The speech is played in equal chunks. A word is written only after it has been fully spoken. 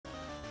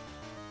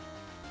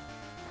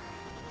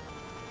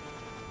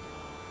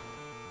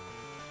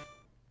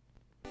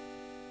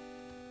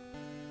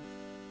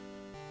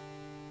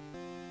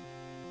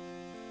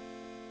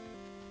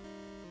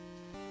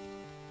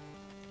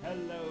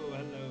Hello.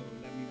 Let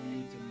me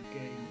mute the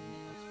game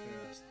at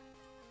first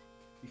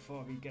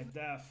before we get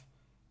deaf.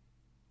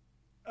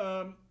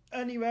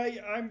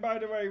 Anyway, I'm by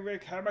the way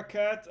Rick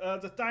Hammercat.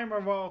 The timer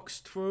walks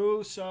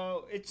through,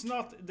 so it's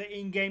not the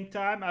in-game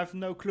time. I have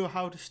no clue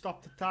how to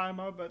stop the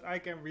timer, but I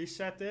can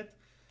reset it.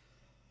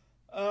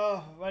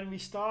 When we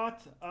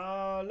start,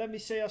 let me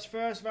say us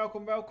first,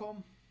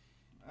 welcome.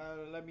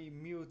 Let me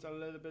mute a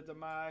little bit the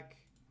mic.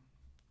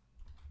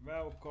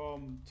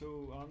 Welcome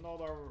to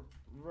another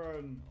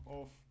run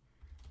of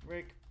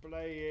Rick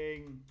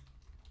playing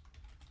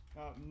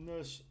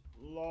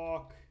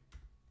Nuzlocke.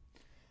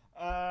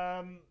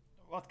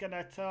 What can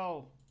I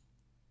tell?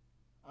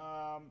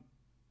 Let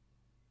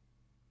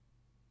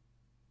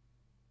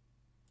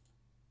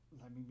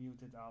me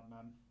mute it out,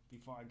 man,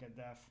 before I get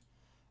deaf.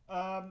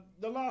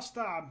 The last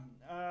time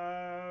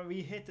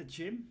we hit the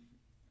gym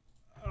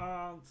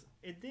and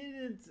it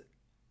didn't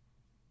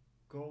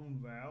go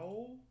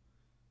well,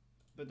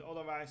 but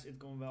otherwise it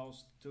gone well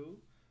too.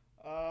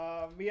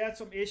 We had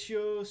some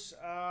issues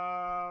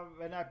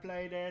when I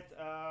played it.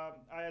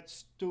 I had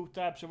two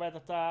types of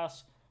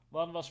avatars.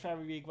 One was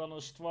very weak, one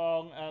was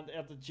strong, and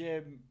at the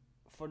gym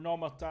for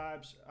normal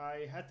types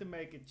I had to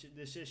make a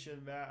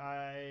decision where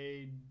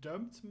I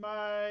dumped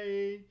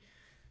my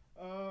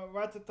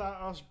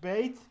Rattata as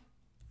bait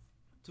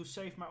to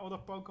save my other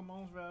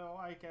Pokemons where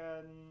I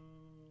can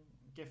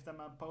give them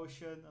a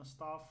potion and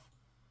stuff.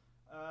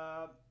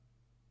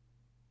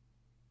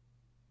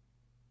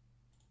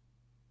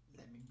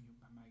 Let me mute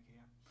my mic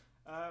here.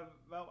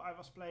 Well, I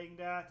was playing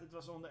that, it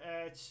was on the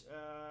edge,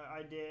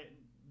 I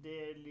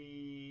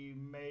daily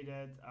made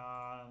it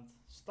and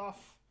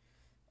stuff.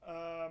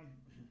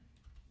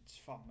 It's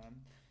fun,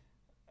 man.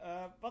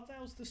 What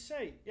else to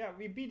say? Yeah,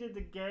 we beat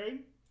the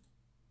game.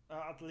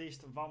 At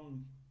least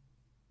one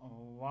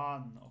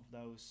of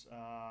those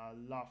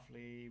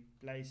lovely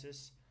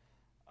places.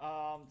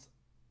 And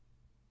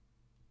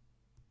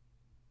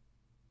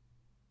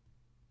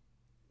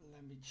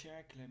let me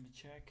check.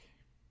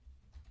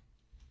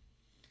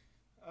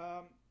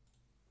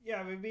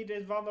 Yeah, we beat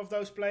one of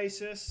those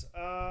places.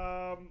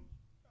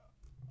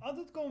 Had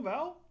it gone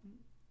well?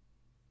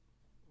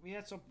 We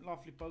had some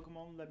lovely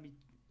Pokemon. Let me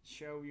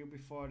show you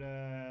before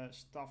the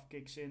stuff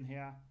kicks in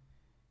here.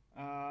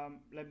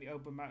 Let me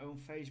open my own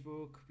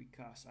Facebook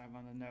because I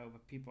want to know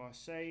what people are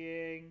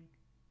saying.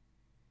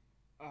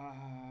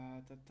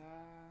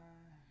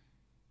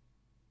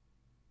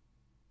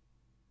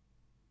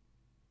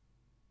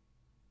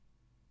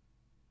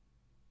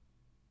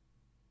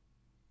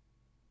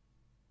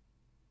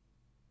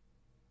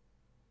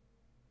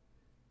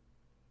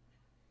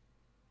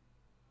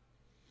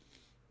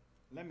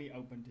 Let me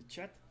open the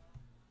chat.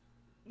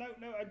 No,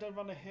 I don't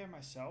want to hear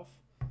myself.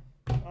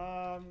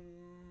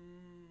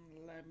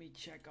 Let me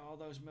check all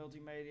those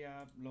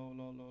multimedia.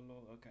 Lol.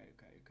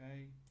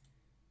 Okay.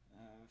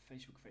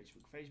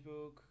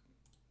 Facebook.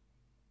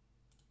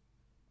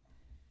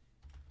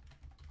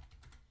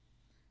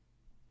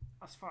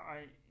 As far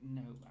I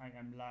know, I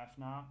am live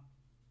now.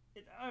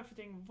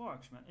 Everything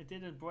works, man. It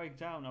didn't break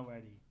down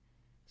already,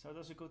 so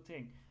that's a good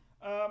thing.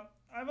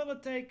 I want to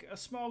take a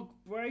small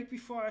break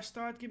before I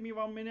start. Give me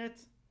 1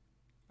 minute.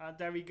 And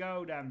there we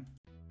go then.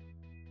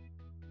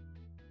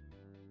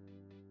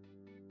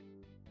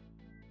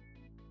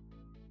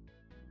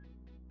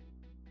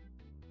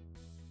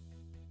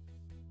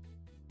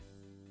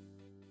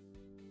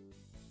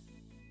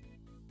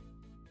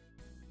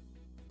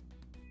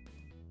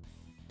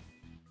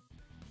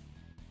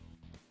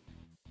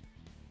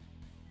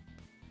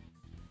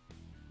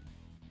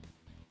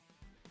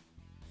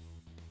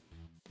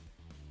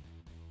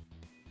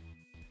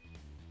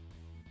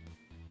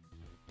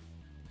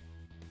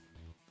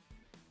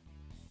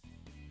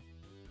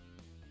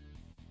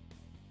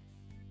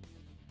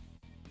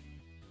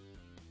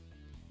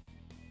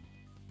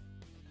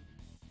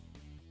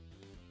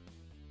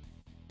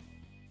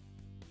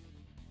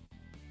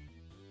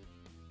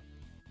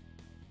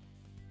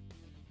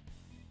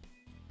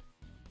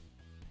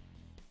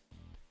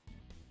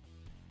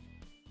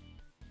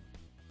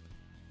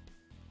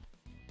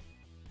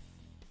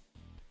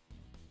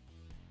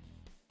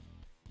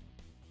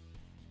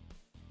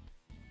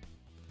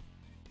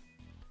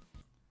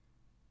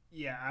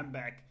 Yeah, I'm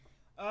back.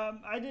 I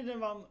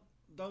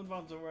don't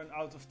want to run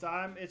out of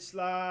time. It's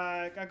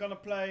like I'm gonna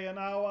play an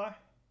hour.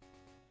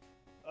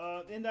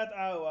 In that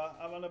hour,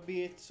 I wanna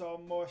beat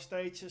some more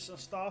stages and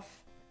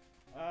stuff.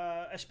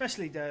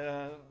 Especially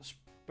the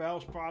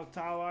Spellsprout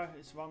Tower.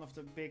 It's one of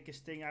the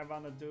biggest thing I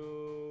wanna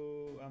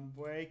do and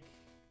break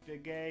the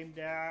game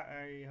there.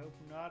 I hope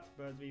not,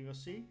 but we will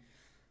see.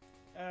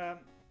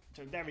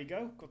 So there we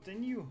go.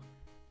 Continue.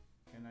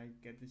 Can I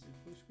get this in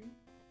full screen?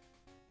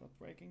 Not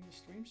breaking the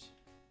streams.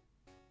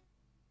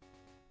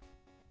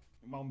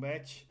 One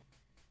badge.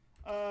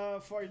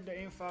 For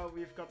the info,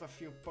 we've got a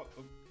few I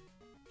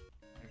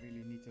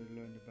really need to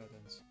learn the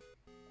buttons.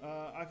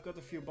 I've got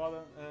a few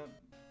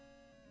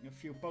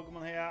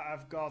Pokemon here.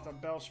 I've got a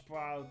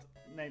Bellsprout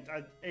named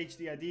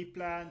HDID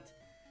Plant,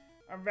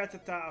 a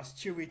Rattata as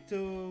Chewy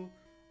 2,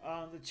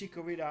 The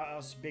Chikorita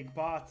as Big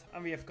Bot,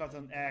 and we have got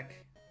an egg,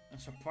 a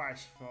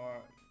surprise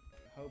for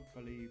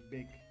hopefully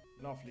big,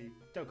 lovely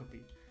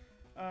Togepi.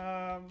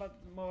 What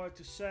more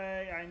to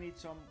say? I need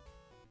some.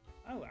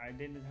 Oh, I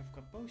didn't have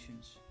got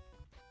potions.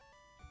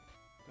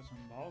 Got some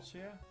balls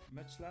here,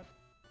 Mud Slap.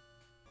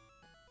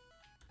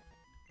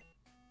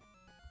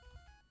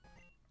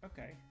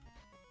 Okay,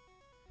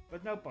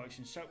 but no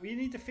potions. So we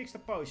need to fix the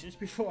potions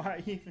before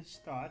I even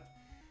start.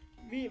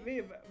 We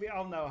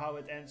all know how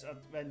it ends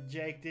up when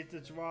Jake did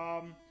it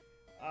wrong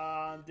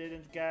and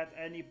didn't get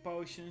any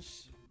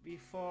potions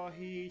before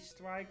he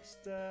strikes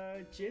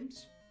the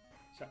gyms.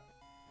 So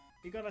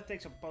we gotta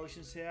take some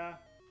potions here.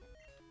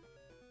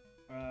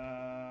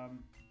 Yeah,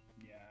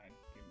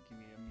 give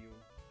me a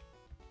mule.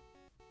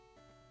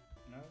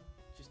 No,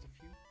 just a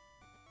few.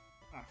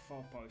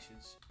 4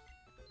 potions.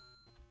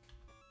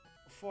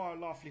 4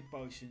 lovely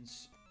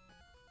potions.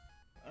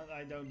 And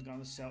I don't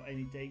gonna sell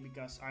anything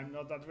because I'm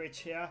not that rich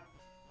here.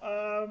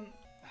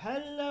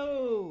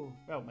 Hello!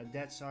 Well, my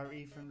dads are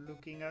even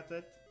looking at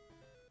it.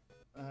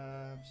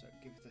 So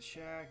give it a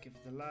share, give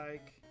it a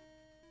like.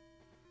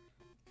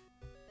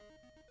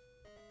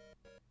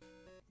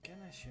 Can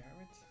I share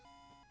it?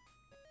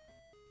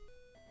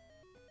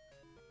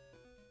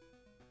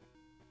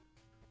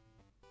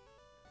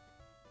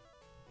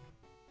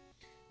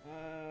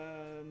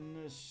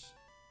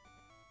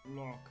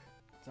 Nuzlocke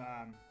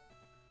time.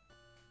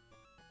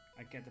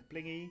 I get a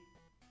plingy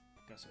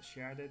because I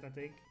shared it, I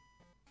think.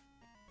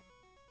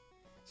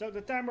 So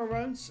the timer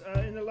runs.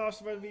 In the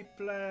last one we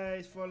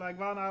played for like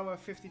 1 hour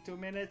 52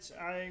 minutes.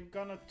 I'm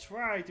gonna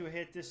try to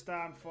hit this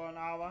time for an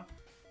hour.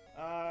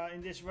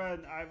 In this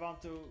run I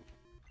want to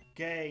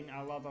gain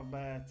a lot of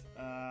bad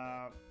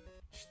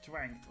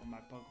strength on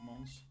my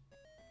Pokemons.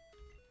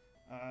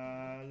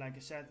 Like I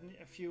said,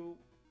 a few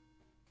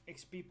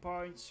XP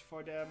points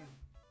for them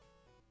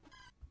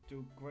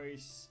to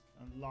grace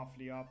and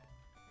lovely up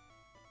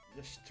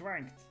the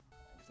strength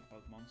of the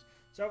Pokemon.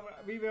 So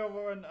we will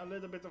run a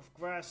little bit of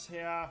grass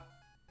here,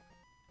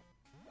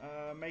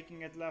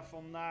 making it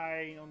level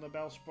 9 on the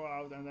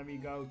Bellsprout, and then we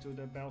go to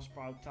the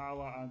Bellsprout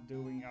Tower and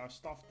doing our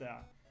stuff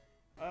there.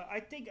 I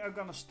think I'm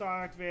gonna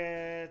start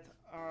with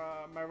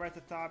my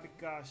Rattata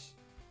because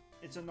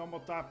it's a normal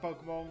type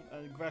Pokemon,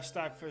 and grass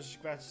type versus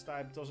grass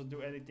type doesn't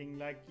do anything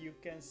like you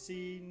can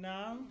see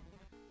now.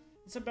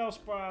 It's a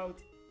Bellsprout,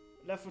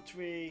 level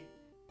 3.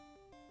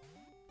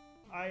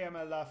 I am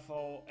a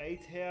level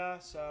 8 here,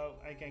 so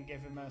I can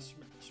give him a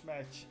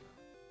smash.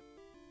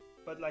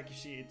 But like you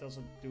see, it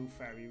doesn't do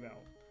very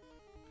well.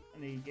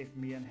 And he gave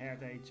me an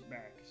heritage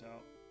back, so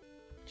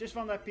just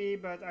 1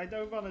 IP, but I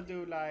don't want to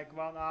do like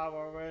 1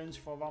 hour runs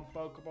for 1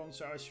 Pokemon,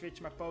 so I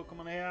switch my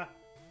Pokemon here.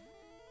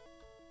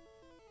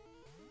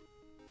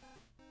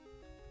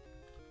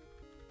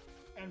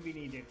 And we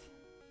need it.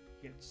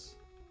 Yes.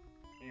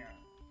 Yeah.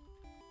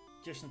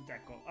 Just a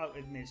tackle. Oh,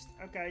 it missed.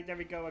 Okay, there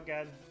we go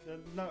again. The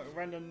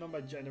random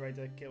number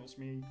generator kills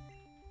me.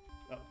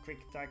 Oh, quick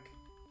attack.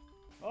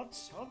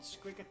 Hots,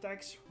 quick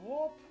attacks.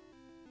 Hop.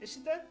 Is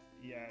it dead?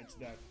 Yeah, it's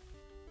dead.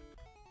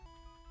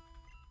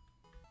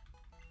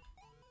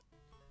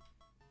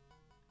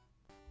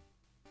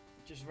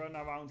 Just run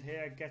around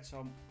here, get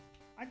some.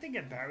 I think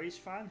a berry is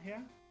fine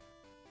here.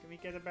 Can we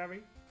get a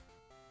berry?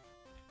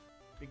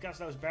 Because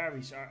those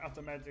berries are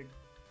automatic.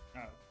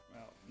 Oh,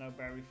 well, no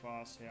berry for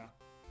us here,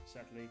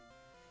 sadly.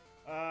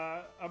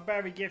 A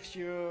berry gives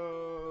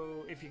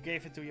you, if you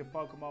gave it to your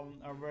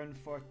Pokemon, a run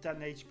for 10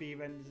 HP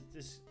when it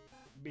is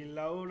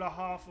below the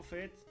half of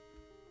it.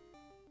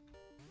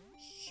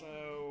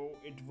 So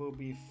it will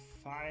be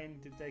fine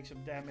to take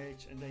some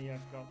damage, and then you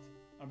have got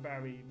a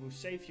berry who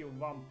saves you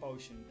 1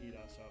 potion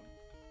either. So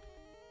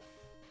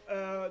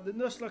the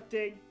Nuzlocke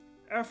thing,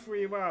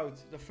 every route,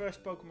 the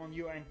first Pokemon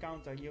you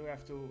encounter, you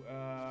have to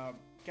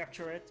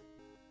capture it.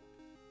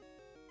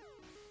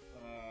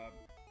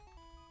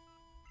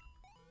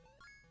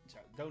 So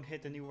don't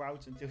hit the new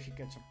routes until you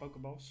get some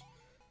Pokeballs.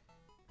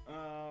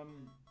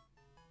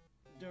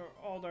 The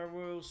other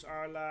rules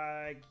are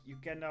like you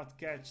cannot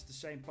catch the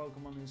same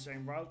Pokemon in the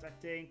same route. I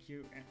think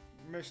you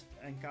must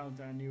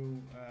encounter a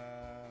new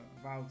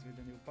route with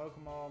a new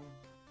Pokemon.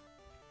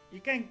 You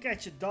can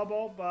catch a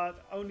double,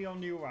 but only on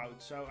new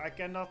routes. So I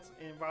cannot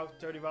in Route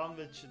 31,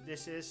 which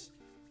this is,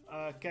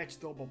 catch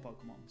double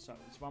Pokemon. So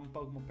it's 1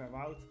 Pokemon per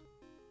route.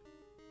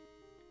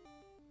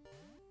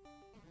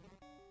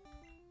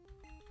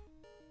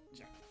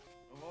 Yeah.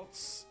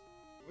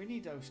 We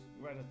need those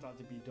Rattata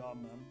to be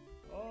done, man.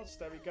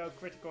 There we go,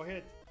 critical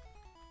hit.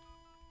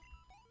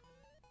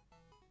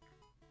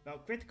 Well,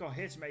 critical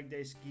hits make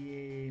this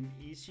game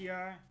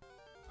easier.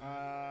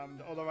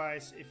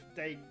 Otherwise, if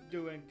they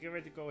do a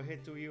critical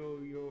hit to you,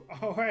 you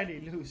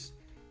already lose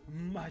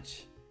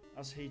much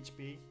as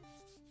HP.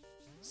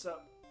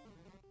 So,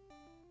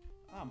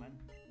 man,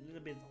 a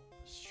little bit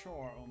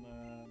sore on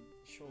the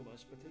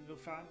shoulders, but it will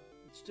be fine.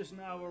 It's just an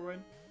hour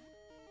run.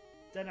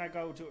 Then I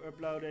go to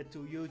upload it to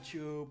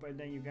YouTube, and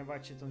then you can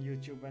watch it on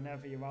YouTube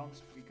whenever you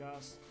want,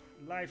 because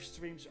live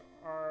streams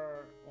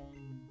are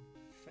on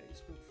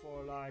Facebook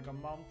for like a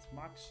month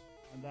max.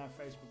 and then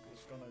Facebook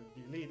is gonna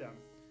delete them.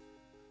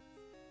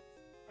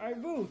 I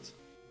would,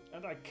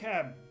 and I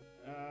can,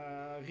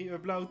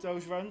 re-upload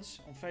those runs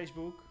on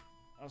Facebook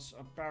as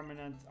a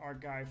permanent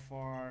archive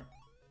for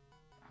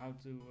how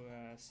to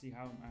see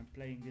how I'm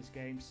playing these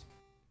games.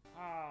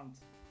 And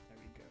there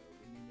we go.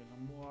 We need a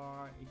little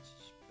more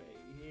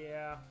HP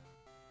here.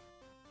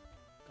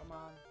 Come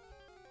on.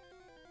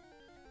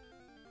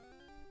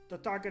 The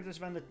target is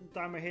when the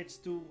timer hits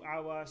 2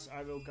 hours,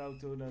 I will go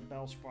to the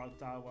Bellsprout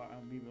Tower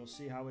and we will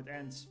see how it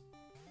ends.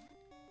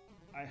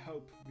 I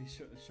hope we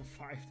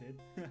survived it.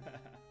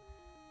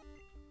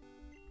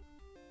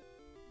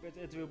 But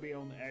it will be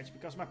on the edge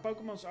because my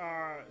Pokemons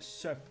are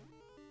sub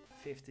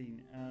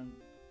 15 and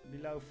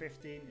below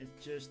 15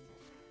 it's just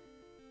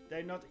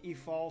they're not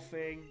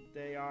evolving,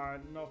 they are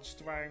not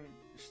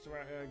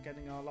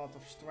getting a lot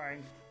of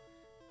strength.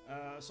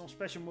 Some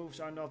special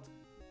moves are not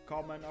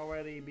common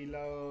already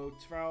below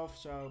 12,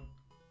 so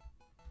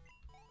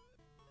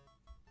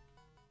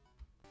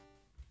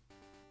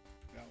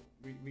well,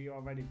 we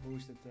already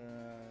boosted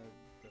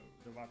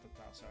the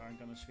Rattata, so I'm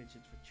gonna switch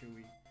it for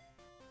Chewy.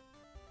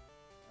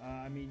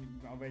 I mean,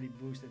 we already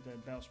boosted the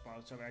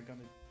Bellsprout, so I'm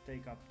gonna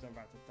take up the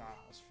Rattata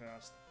as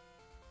first.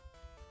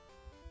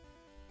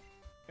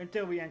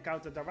 Until we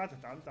encounter the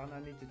Rattata, then I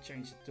need to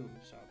change it too,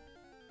 so.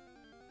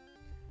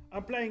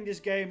 I'm playing this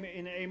game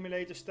in an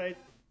emulator state.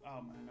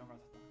 Oh man, no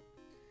Rattata.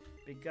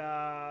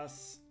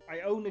 Because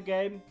I own the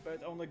game,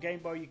 but on the Game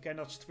Boy you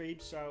cannot stream,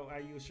 so I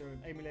use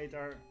an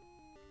emulator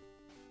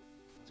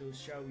to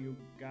show you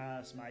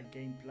guys my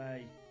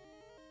gameplay.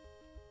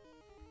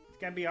 It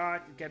can be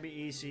hard, it can be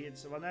easy,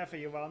 it's whenever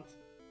you want.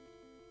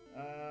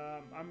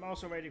 I'm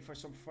also waiting for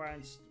some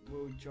friends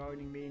who are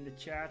joining me in the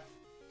chat.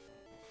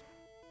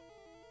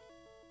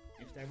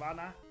 If they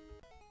wanna.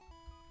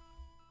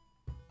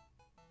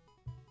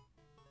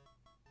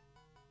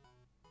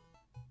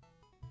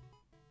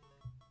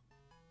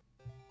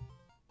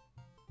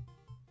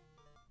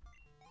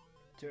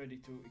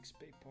 $32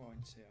 XP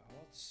points here,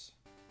 what's...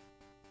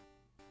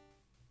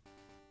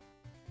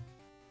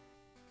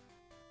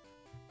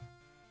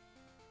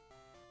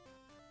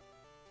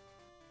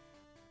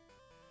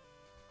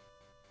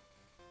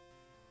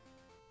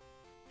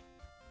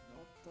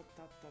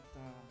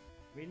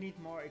 We need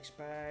more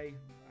XP.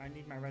 I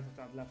need my Rattata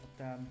at level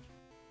 10.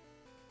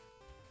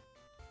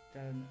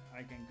 Then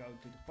I can go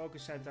to the Poké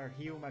Center,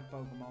 heal my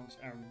Pokémons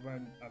and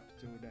run up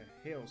to the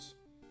hills.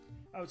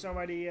 Oh, it's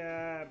already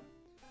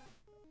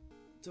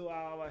 2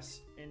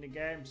 hours in the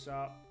game,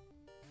 so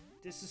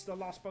this is the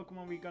last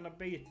Pokemon we're gonna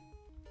beat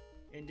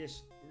in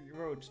this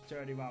Route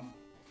 31.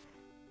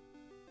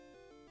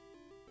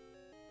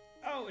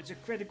 Oh, it's a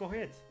critical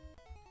hit.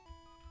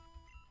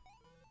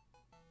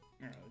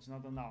 No, it's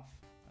not enough.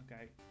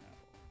 Okay. No.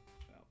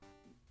 Well,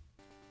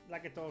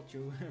 like I told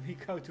you, we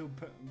go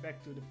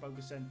back to the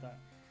Poké Center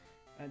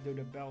and do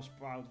the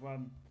Bellsprout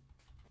run.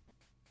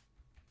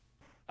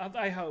 And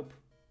I hope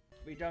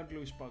we don't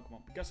lose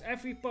Pokemon, because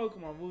every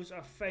Pokemon who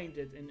are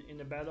fainted in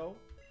the battle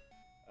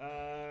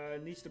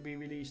needs to be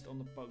released on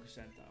the Poké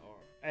Center or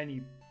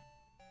any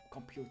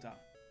computer.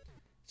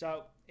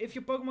 So if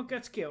your Pokemon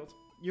gets killed,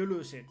 you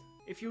lose it.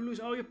 If you lose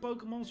all your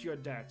Pokemons, you're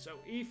dead. So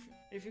if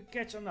you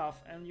catch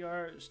enough and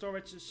your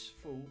storage is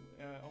full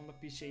on the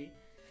PC,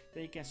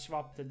 then you can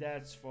swap the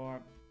deaths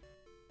for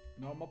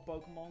normal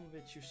Pokemon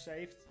which you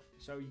saved,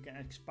 so you can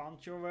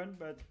expand your run.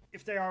 But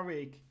if they are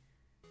weak,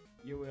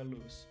 you will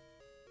lose.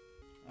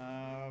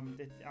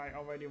 Did I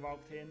already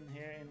walked in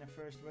here in the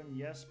first run?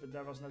 Yes, but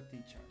there was no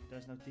teacher.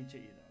 There's no teacher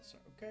either. So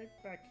okay,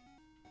 back.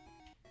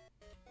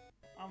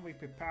 And we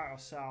prepare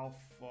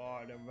ourselves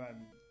for the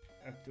run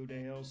up to the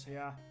hills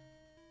here.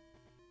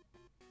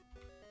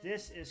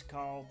 This is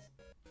called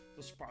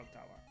the Sprout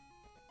Tower.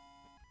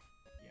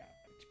 Yeah,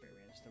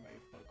 experience the way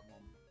of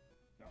Pokemon.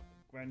 Well,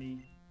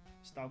 Granny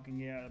stalking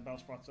here, the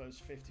Bellsprout, so it's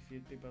 50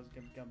 feet. People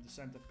can become the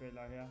center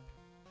pillar here.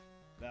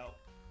 Well,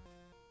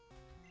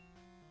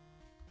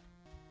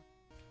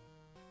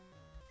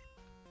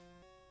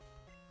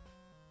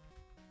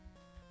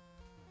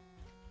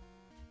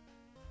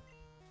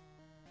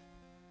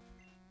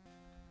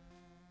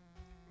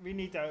 we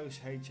need those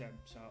HM,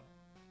 so.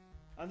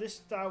 And this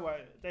tower,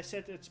 they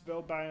said it's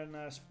built by a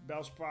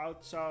Bellsprout,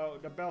 so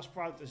the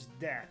Bellsprout is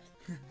dead.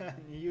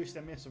 And you use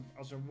them as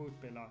a wood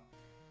pillar.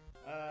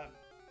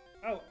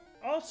 Oh,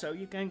 also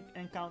you can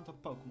encounter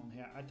Pokemon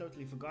here. I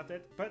totally forgot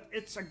it, but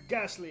it's a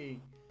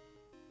Ghastly.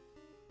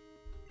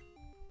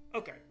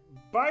 Okay,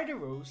 by the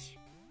rules,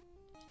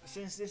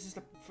 since this is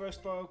the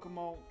first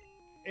Pokemon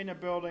in a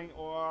building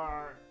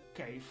or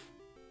cave,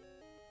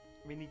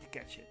 we need to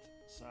catch it.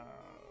 So,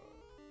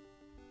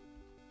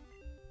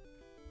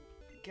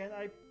 can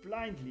I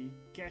blindly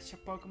catch a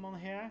Pokemon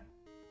here?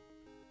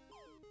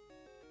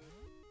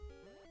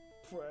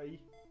 Pray.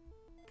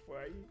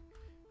 Pray.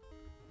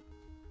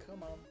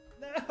 Come on.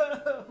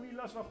 No! We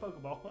lost one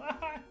Pokeball.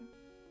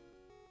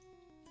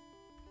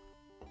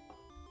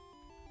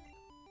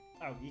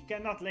 Oh, he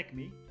cannot lick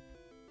me.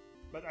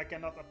 But I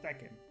cannot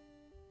attack him.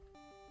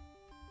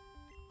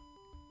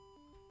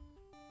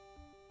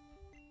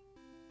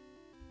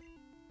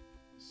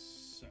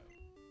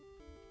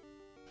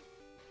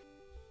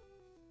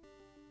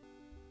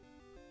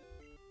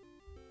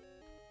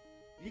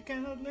 He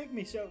cannot lick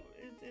me, so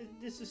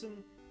this is a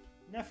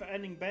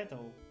never-ending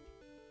battle.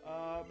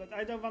 But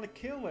I don't want to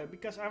kill him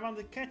because I want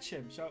to catch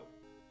him. So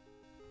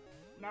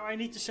now I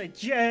need to say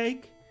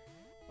Jake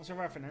as a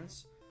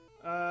reference.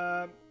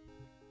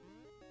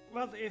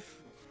 What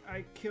if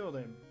I killed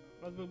him?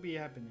 What will be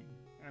happening?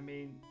 I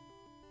mean,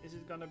 is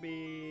it gonna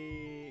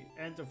be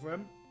end of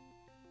run?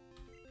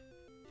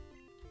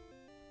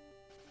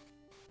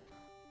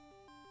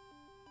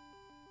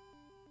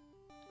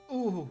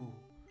 Ooh.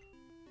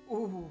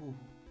 Ooh.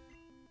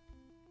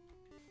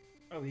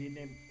 Oh, he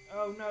named.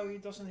 Oh no, he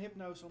doesn't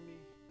hypnose on me.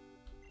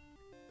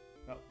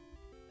 Well,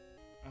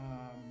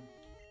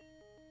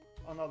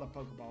 another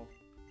Pokeball.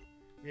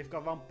 We've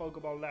got one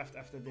Pokeball left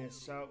after this,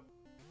 so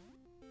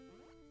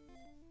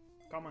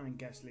come on,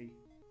 Gasly.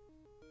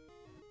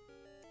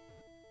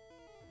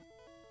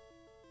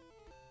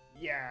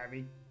 Yeah,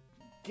 we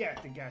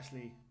get the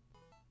Gasly.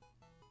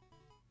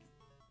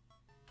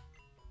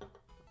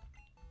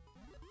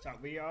 So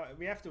we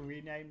have to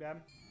rename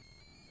them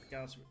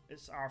because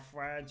it's our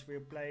friends we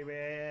play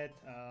with.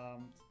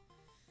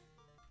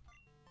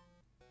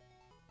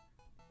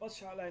 What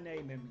shall I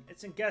name him?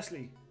 It's in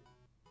Gasly.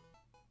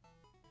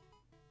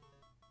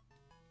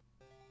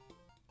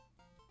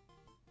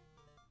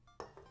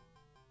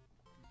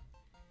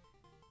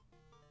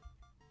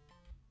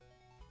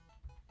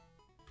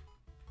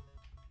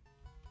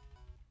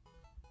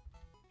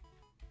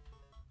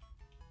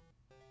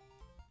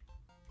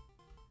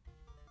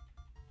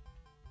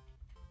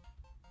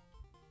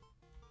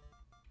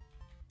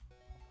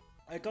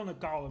 I'm gonna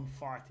call him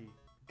Farty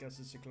because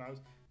it's a cloud.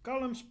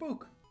 Call him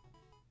Spook.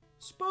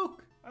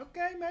 Spook!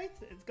 Okay, mate,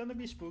 it's gonna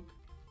be Spook.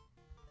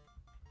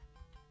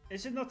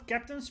 Is it not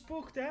Captain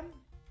Spook then?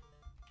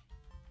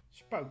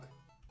 Spook.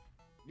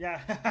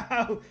 Yeah,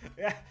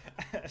 yeah,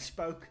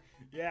 Spook.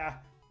 Yeah,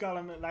 call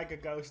him like a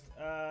ghost.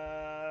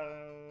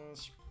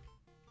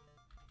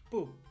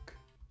 Spook.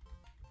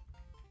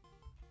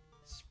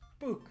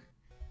 Spook.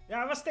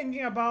 Yeah, I was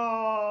thinking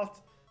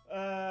about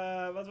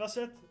what was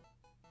it?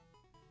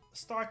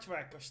 Star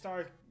Trek or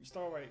Stargate.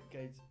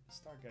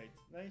 Stargate.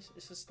 No, is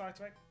it Star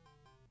Trek?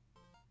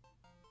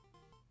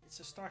 It's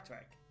a Star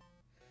Trek.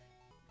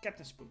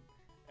 Captain Spook.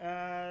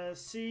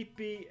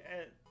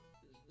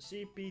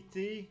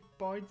 CPT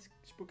point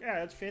Spook.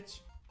 Yeah, it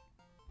fits.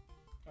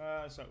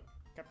 So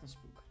Captain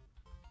Spook.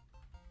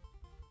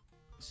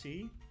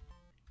 C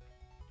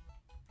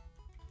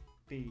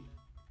P.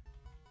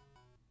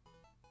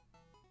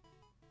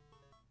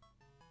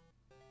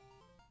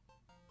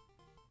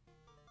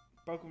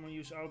 Pokemon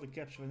use all the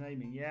caps for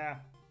naming, yeah.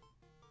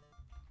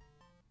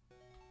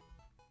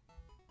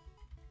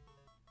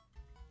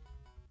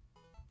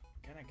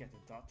 Can I get a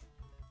dot?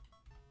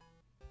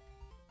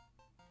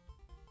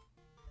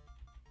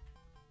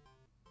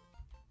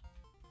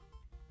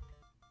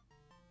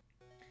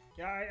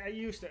 Yeah, I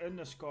use the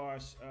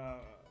underscores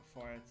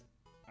for it.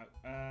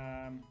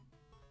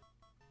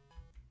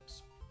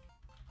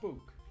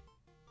 Spook.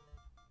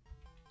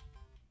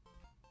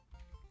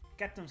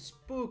 Captain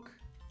Spook.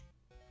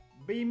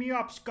 Beam me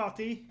up,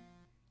 Scotty!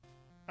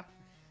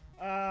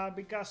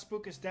 Because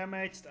Spook is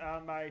damaged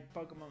and my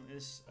Pokemon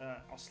is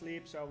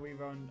asleep, so we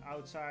run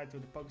outside to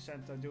the Poke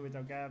Center, do it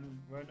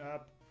again, run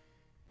up.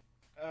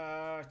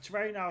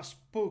 Train our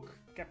Spook,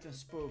 Captain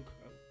Spook.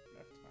 Oh,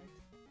 left,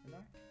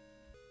 right,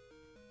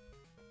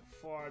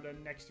 for the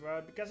next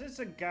run, because it's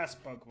a gas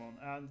Pokemon,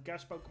 and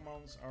gas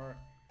Pokemons are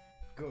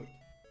good.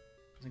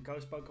 It's a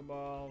ghost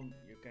Pokemon,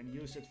 you can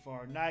use it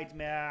for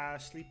nightmare,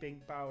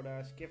 sleeping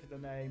powders, give it a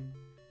name.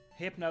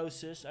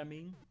 Hypnosis, I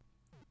mean.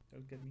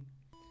 Don't get me.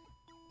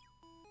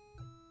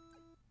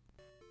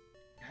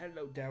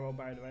 Hello, Daryl,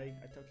 by the way.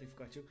 I totally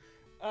forgot you.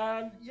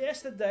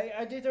 Yesterday,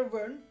 I did a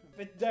run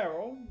with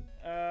Daryl.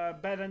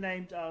 Better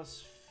named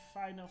as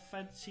Final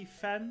Fantasy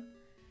fan.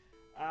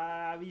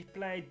 We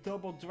played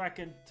Double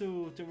Dragon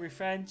 2 to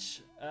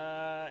Revenge.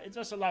 It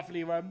was a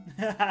lovely run.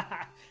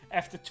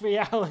 After 3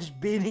 hours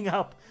beating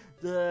up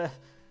the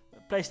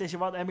PlayStation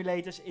 1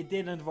 emulators, it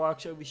didn't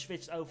work, so we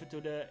switched over to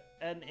the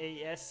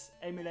NES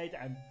emulator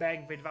and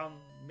bang, with 1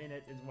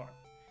 minute it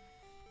worked.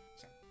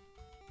 So,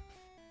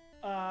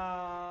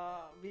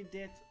 we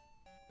did,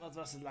 what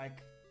was it,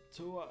 like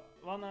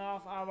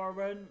 1.5 hour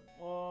run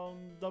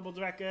on Double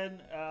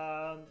Dragon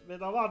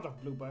with a lot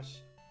of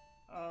bloopers.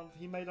 And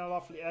he made a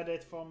lovely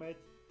edit from it,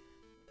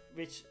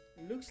 which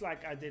looks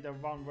like I did a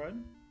 1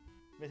 run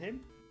with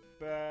him,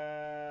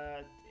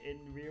 but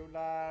in real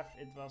life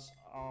it was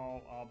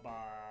all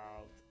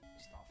about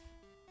stuff.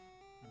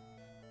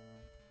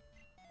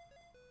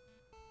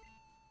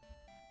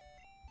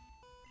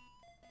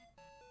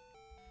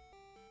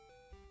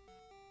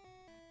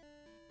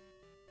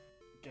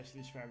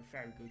 Gasly is very,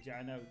 very good, yeah,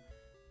 I know.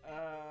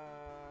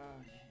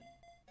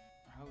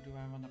 How do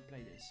I want to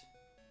play this?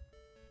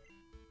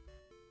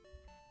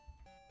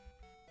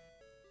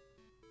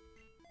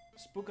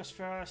 Spook is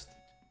first,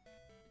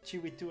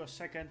 Chewy 2 is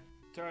second,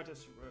 third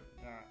is...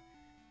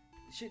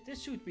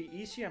 this should be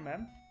easier,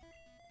 man.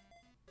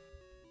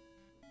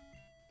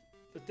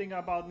 The thing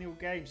about new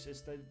games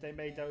is that they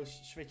made those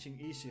switching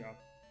easier.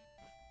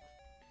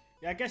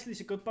 Yeah, Ghastly's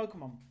a good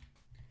Pokemon.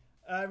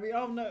 We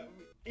all know,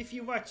 if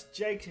you watch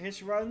Jake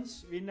his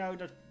runs, we know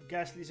that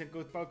Ghastly's a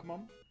good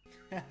Pokemon.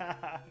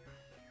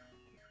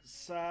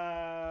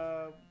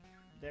 So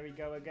there we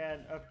go again,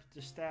 up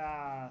the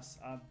stairs.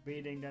 I'm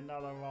beating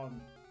another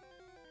one.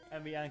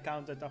 And we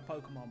encountered a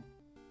Pokemon.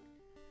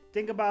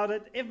 Think about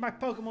it, if my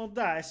Pokemon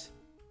dies,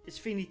 it's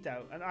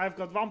finito. And I've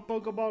got one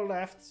Pokeball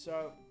left,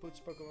 so put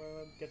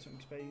Pokemon, get some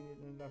XP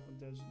and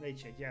does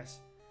nature,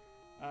 yes.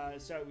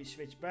 So we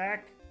switch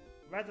back.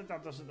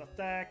 Rattata doesn't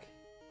attack.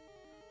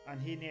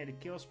 And he nearly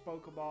kills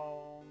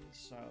Pokemon,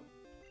 so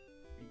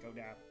we go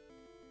there.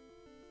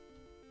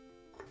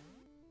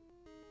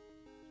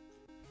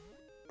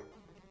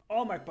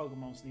 All my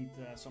Pokemons need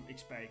some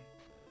XP.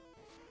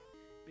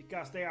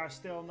 Because they are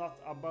still not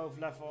above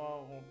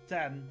level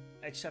 10,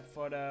 except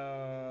for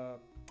the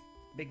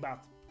Big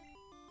Bat.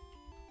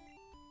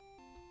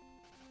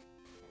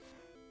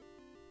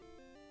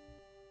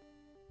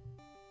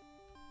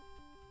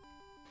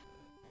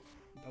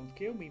 Don't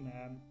kill me,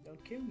 man.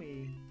 Don't kill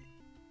me.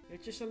 You're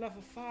just a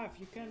level 5.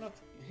 You cannot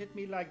hit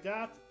me like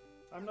that.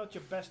 I'm not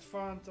your best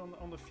friend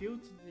on the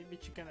field,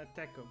 which you can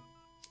attack him.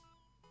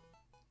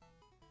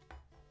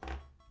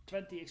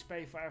 20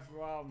 XP for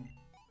everyone.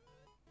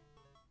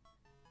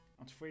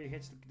 On 3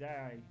 hits to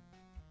die.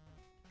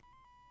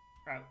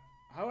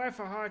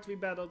 However hard we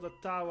battle, the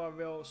tower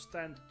will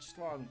stand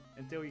strong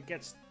until it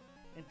gets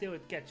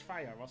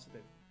fire, wasn't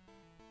it?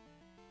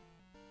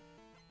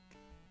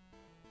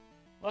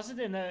 Was it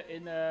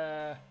in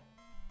a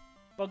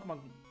Pokemon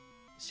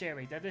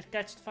series that it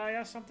catched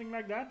fire, something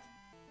like that?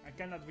 I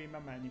cannot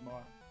remember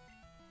anymore.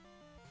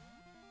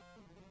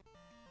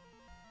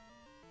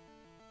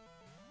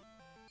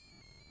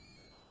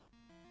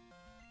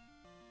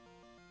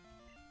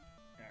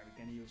 Yeah, we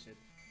can use it.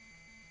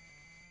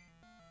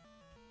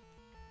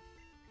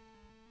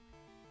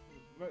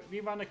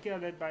 We wanna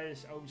kill it by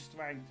his own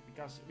strength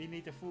because we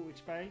need a full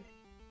XP.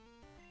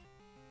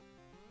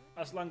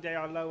 As long as they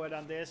are lower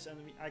than this and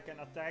I can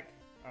attack.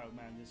 Oh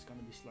man, this is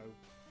gonna be slow.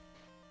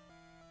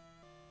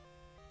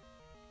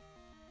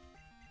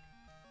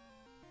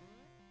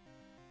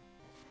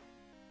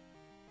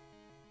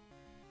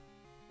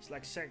 It's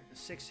like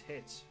 6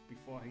 hits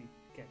before he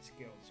gets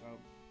killed, so.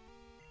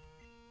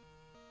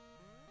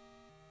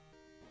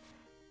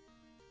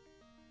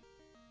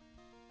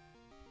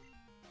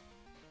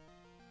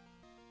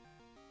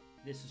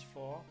 This is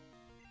 4.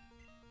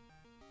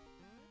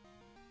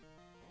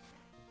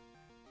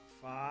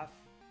 5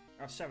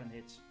 or 7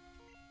 hits.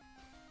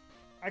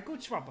 I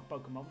could swap a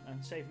Pokemon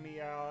and save me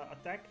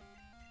attack.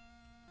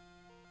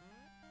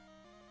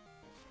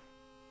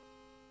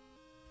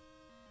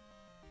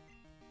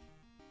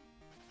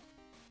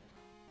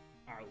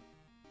 Ow.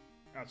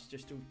 That's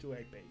just 2 AP.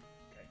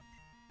 Okay.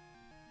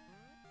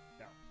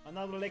 Yeah.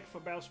 Another lick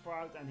for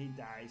Bellsprout and he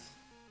dies.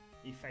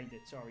 He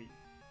fainted, sorry.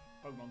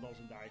 Pokemon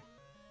doesn't die.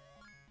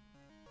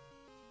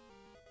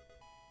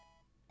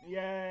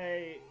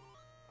 Yay!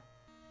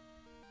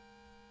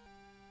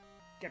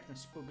 Captain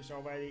Spook is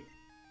already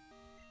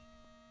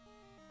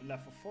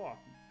level 4.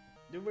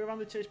 Do we want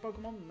to chase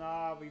Pokemon?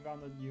 No, we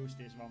want to use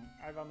this one.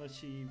 I want to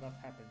see what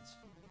happens.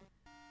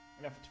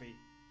 Level 3.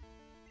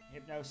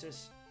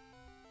 Hypnosis.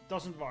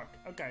 Doesn't work.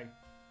 Okay.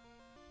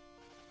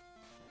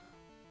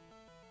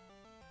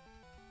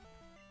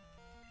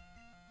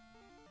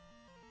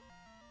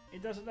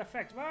 It doesn't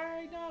affect.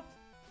 Why not?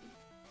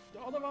 The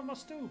other one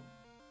was 2.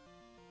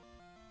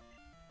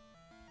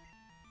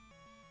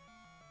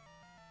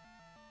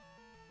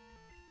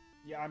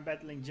 Yeah, I'm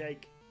battling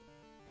Jake.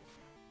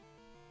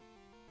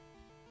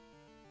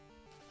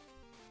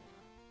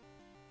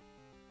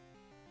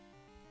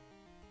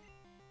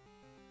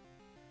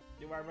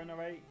 Do I run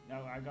away?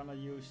 No, I'm gonna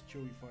use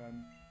Chewy for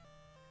him.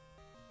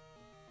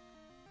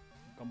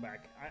 Come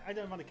back. I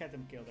don't want to get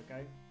him killed,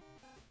 okay?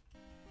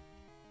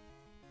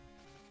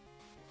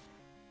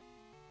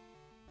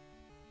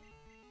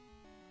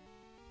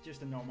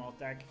 Just a normal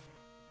attack.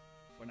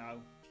 For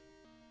now.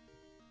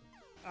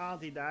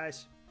 And he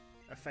dies.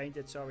 I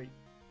fainted, sorry.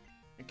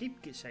 I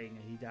keep saying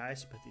he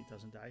dies, but he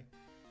doesn't die.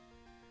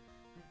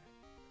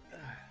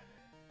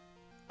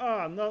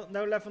 Oh,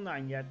 no level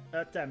 9 yet.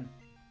 10.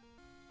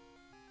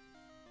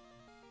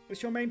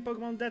 Is your main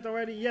Pokemon dead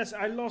already? Yes,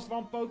 I lost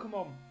one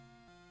Pokemon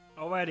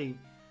already.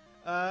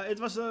 It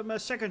was my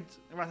second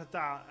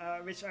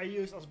Rattata, which I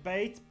used as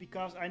bait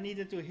because I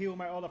needed to heal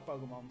my other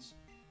Pokemons.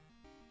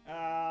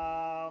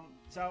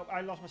 So I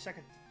lost my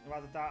second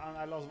Rattata and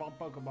I lost one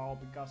Pokeball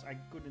because I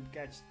couldn't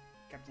catch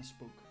Captain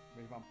Spook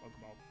with one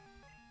Pokeball.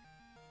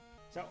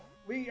 So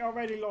we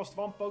already lost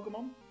one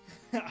Pokemon.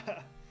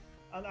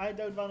 And I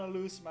don't want to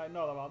lose my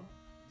another one.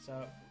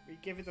 So we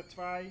give it a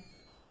try.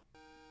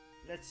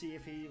 Let's see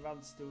if he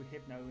wants to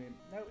hypno him.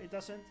 No, it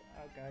doesn't.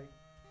 Okay.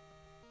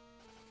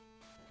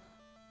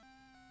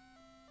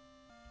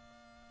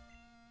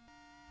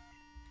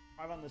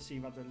 I want to see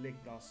what the lick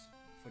does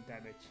for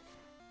damage.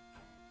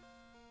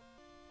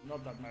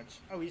 Not that much.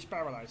 Oh, he's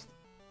paralyzed.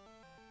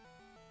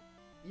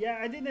 Yeah,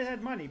 I didn't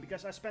have money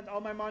because I spent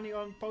all my money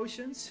on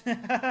potions.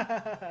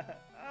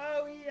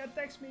 Oh, he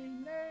attacks attacks me.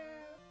 No.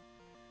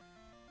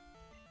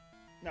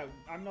 No,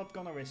 I'm not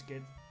gonna risk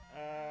it.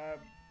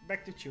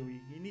 Back to Chewy.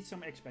 He needs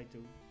some XP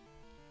too.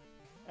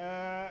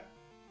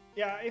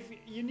 Yeah, if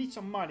you need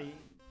some money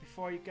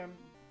before you can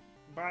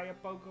buy a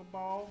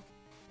Pokeball.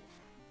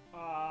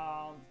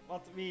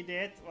 What we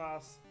did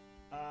was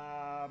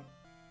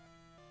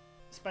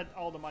spend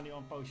all the money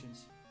on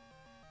potions.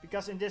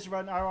 Because in this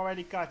run I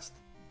already caught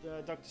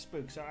the Dr.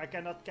 Spook, so I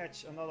cannot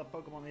catch another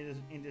Pokemon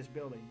in this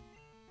building.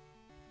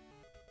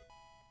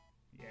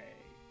 Yay.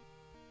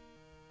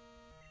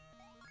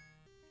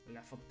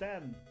 Level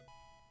 10.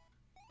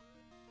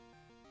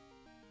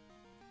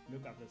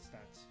 Look at the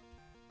stats.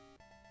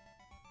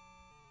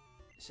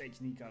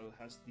 Sage Nico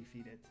has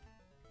defeated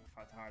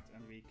Fight Hard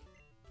and Weak.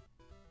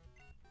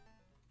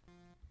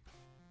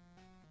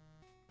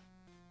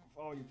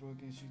 Of all your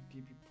Pokemon should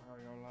keep your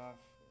prior love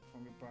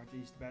from your party.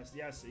 He's the best.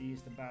 Yes, he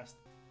is the best.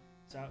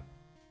 So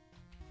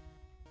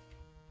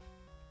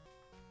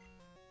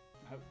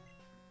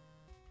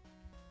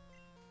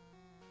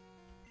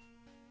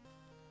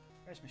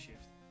where's my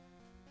shift?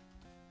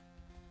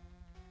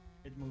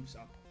 It moves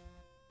up.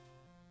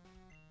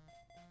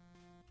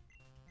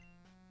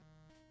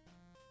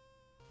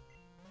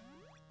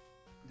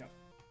 No.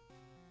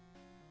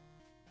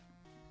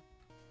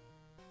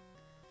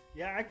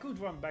 Yeah, I could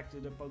run back to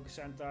the Poke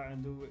Center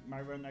and do my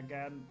run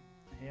again.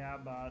 Yeah,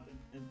 but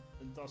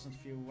it doesn't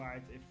feel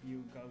right if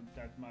you go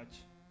that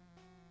much.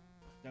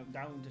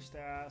 Down the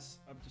stairs,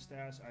 up the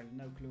stairs, I have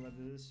no clue what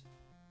it is.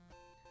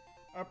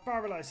 A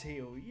Paralyzed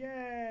Heal,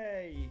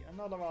 yay!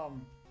 Another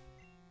one.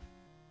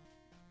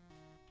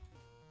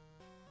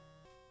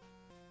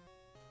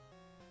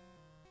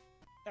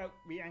 Oh,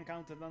 we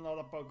encountered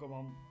another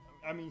Pokemon.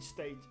 I mean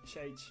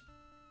Sage.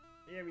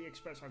 Here we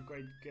express our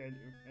great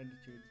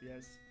attitude,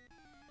 yes.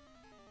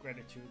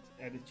 Gratitude,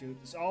 attitude.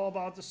 It's all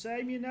about the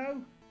same, you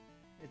know?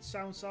 It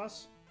sounds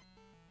us.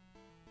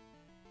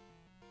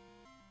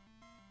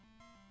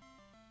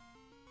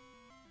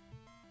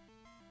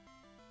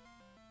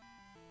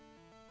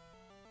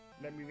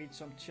 Let me read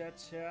some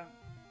chats here.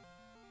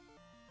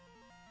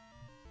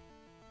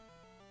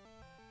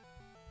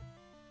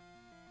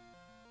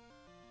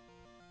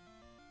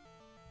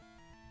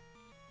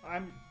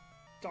 I'm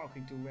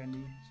talking to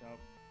Wendy, so.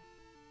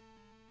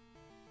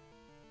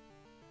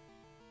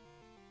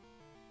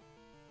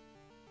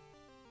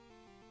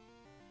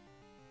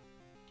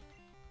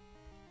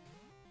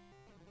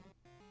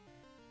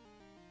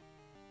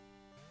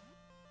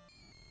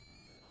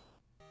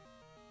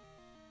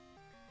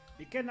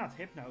 We cannot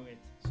hypno it,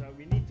 so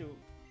we need to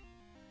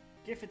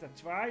give it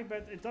a try,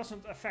 but it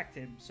doesn't affect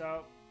him,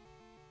 so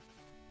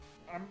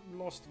I'm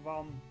lost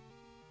one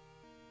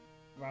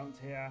round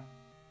here.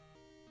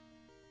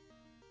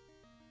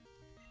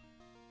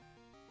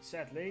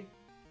 Sadly.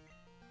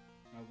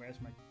 Oh, where's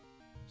my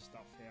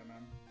stuff here,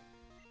 man?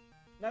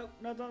 No,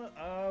 not on it.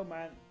 Oh,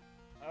 man.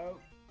 Oh,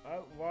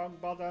 wrong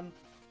button.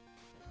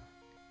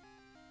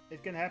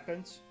 It can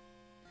happen.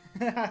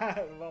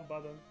 Wrong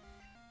button.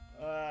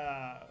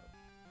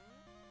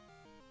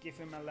 Give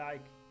him a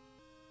like.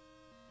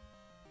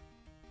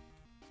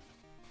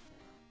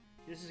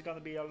 This is gonna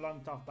be a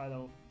long, tough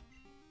battle.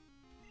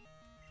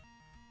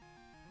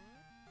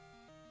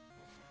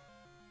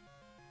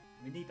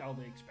 We need all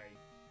the XP.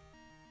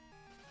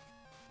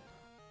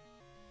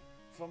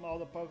 From all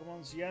the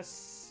Pokemons,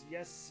 yes.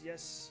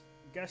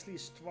 Ghastly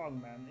is strong,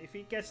 man. If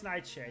he gets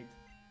Nightshade,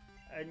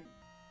 and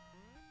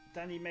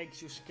then he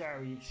makes you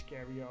scary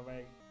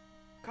away.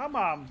 Come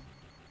on!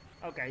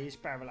 Okay, he's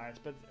paralyzed,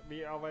 but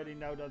we already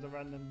know that the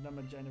random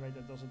number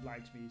generator doesn't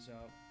like me, so.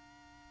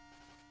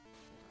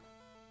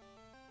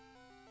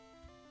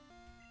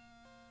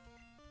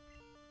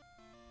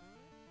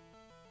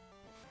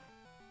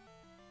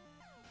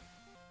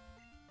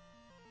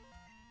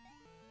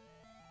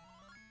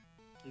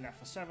 Level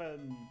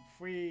 7,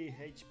 3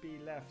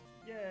 HP left,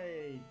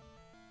 yay!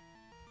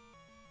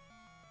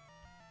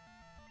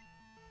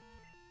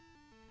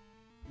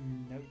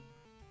 Nope.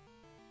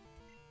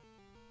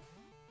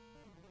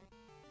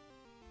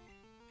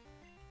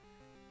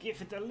 Give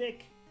it a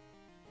lick!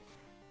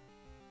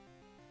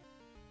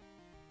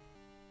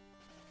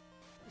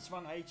 It's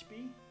 1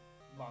 HP.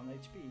 1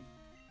 HP.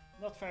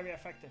 Not very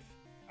effective.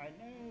 I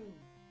know.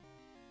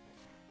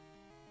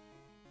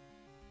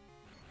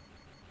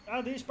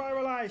 And he's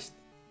paralyzed!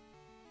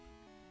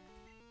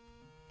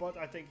 But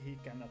I think he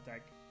can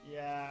attack.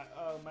 Yeah,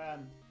 oh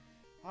man.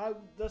 How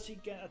does he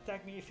can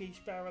attack me if he's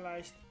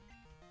paralyzed?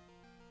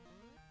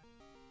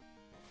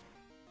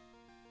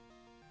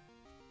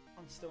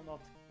 I'm still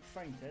not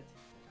fainted.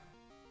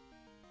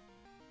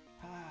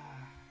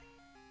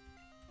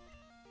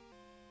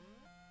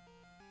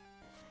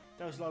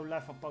 Those low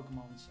level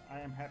Pokemons, I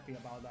am happy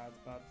about that,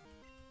 but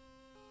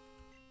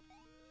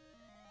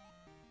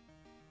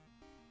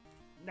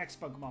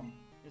next Pokemon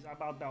is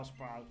about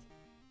Bellsprout.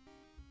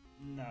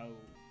 No,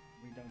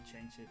 we don't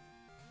change it.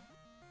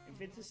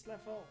 If it is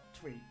level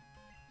 3.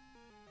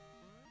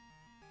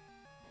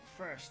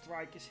 First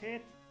strike is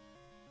hit.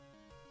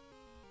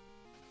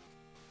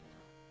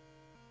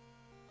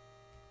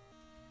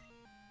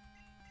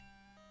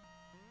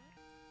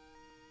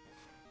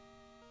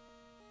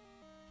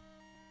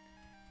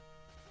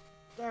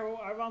 Daryl,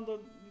 I want to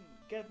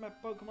get my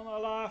Pokemon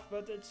alive,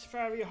 but it's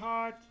very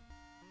hard.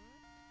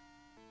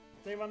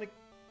 They want to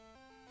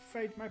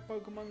fight my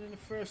Pokemon in the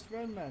first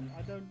run, man.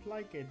 I don't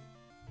like it.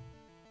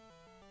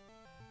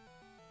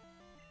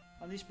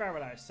 And he's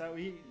paralyzed, so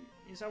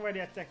he's already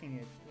attacking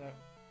it. So.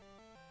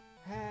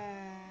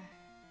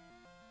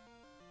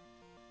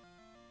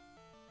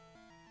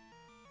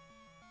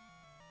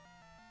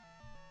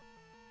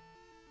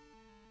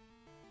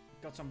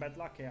 Got some bad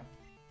luck here.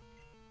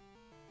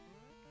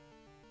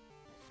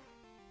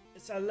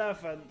 It's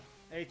 11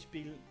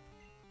 HP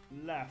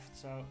left,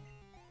 so.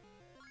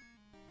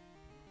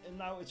 And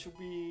now it should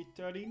be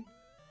 13.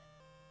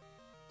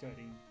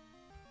 13.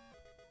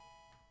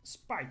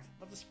 Spite.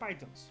 What does Spite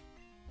does?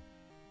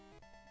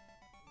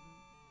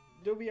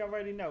 Do we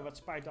already know what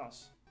Spite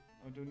does?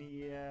 Or do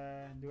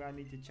I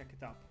need to check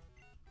it up?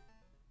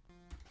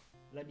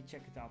 Let me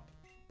check it up.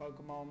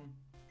 Pokemon.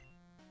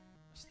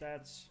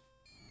 Stats.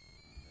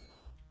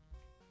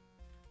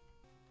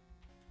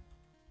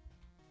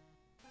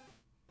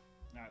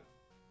 No.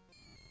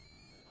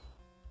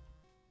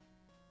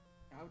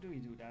 How do we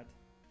do that?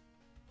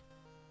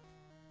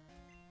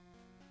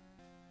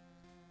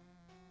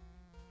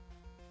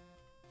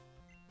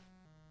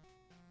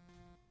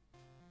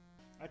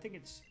 I think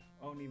it's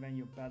only when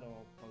you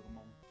battle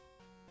Pokemon.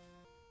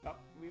 But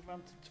we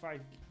want to try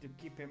to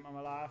keep him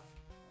alive.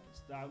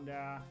 It's down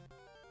there.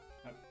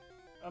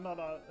 Oh no,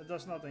 it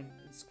does nothing.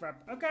 It's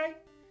scrap. Okay.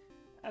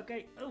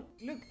 Okay. Oh,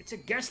 look, it's a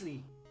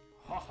Ghastly.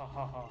 Ha ha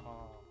ha ha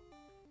ha.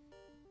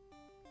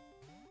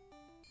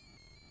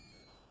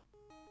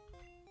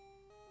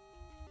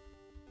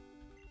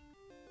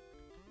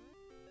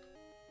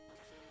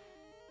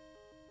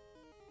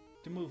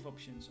 The move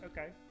options.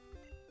 Okay.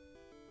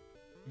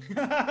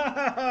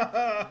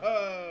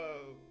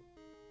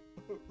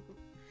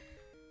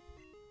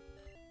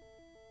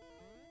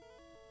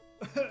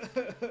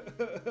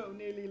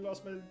 Nearly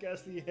lost my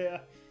Ghastly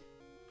here.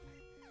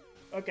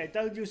 Okay,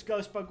 don't use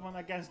Ghost Pokemon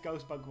against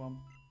Ghost Pokemon.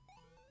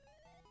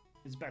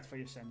 It's bad for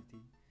your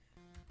sanity.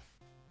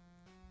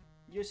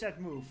 You said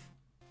move.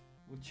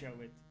 Would show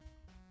it.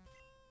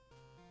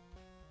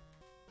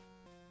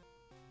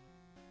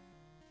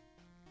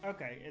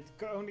 Okay, it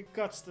only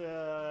cuts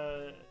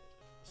the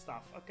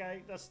stuff.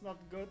 Okay, that's not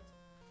good.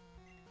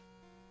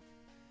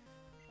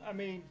 I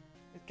mean,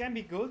 it can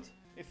be good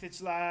if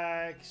it's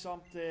like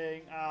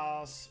something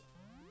as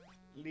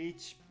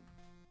Leech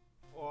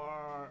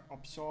or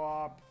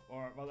Absorb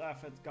or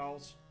whatever it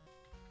calls.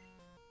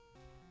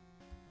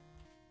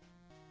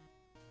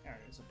 There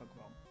is a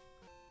Pokemon.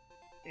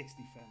 X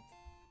defend.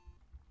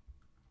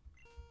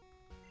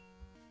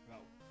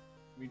 Well,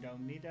 we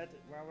don't need that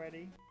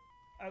already.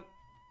 Oh,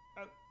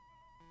 oh,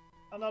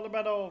 another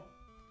battle.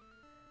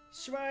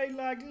 Sway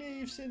like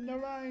leaves in the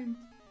wind.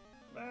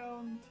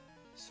 Round.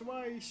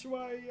 Sway,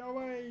 sway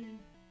away.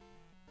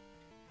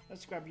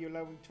 Let's grab you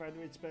low and try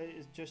to its base.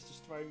 It's just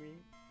destroy me.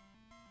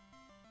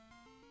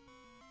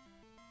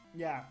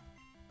 Yeah.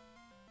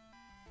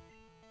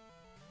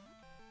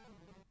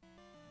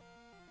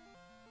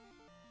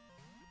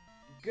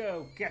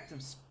 Go, Captain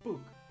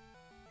Spook.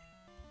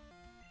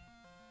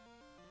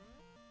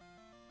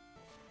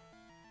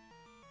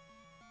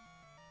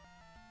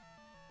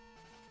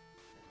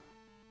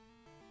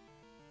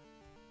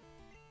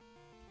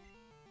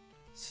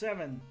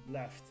 Seven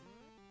left.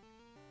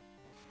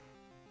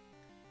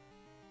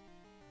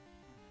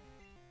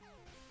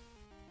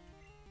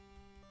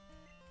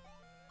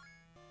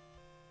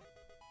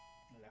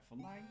 Level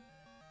 9.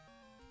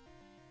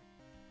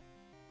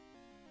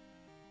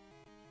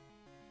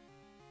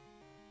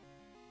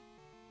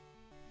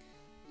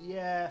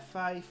 Yeah,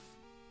 5.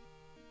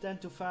 10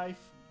 to 5.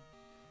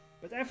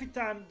 But every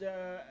time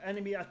the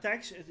enemy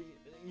attacks,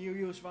 you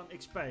use 1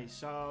 XP.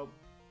 So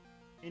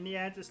in the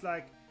end, it's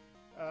like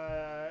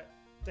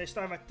they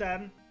start at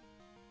 10,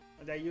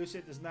 and they use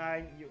it as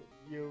 9.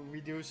 You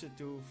reduce it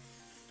to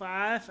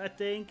 5, I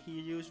think.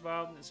 You use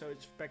 1, so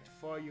it's back to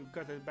 4. You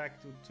cut it back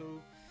to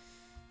 2.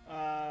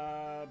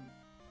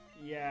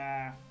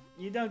 Yeah,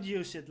 you don't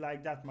use it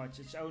like that much.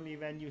 It's only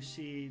when you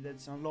see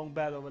that's a long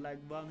battle with like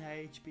 1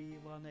 HP,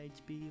 1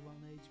 HP, 1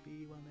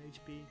 HP, 1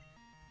 HP.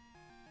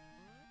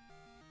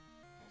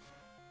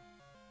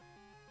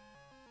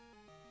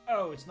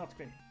 Oh, it's not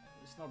quick.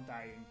 It's not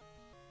dying.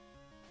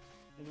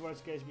 In the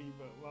worst case, we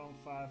 1,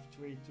 5,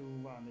 3, 2,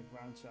 1. It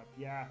rounds up.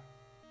 Yeah,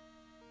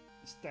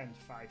 it's 10,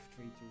 5,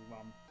 3, 2,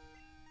 1.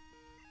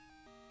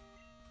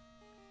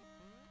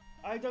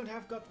 I don't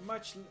have got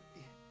much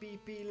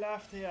PP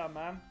left here,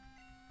 man.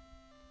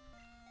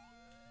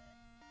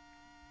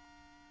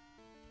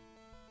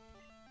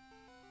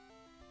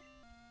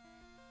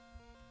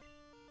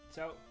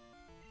 So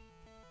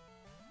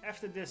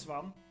after this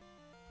one,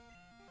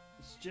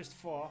 it's just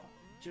 4,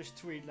 just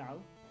 3 now.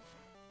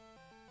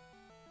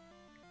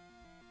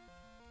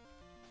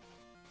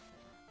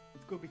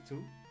 It could be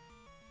 2.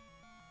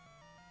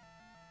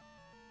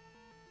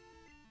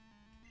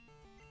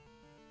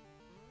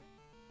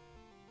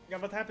 Yeah,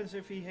 what happens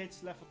if he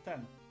hits level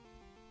 10?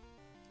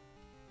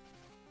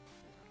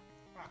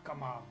 Ah,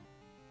 come on.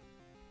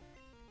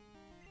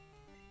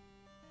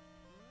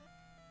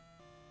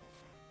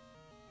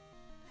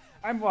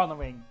 I'm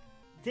wondering,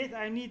 did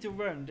I need to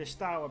run this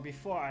tower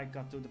before I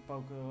got to the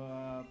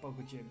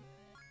poker gym?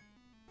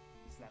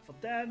 It's level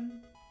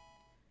 10.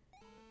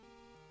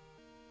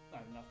 No,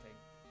 nothing.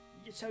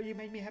 So you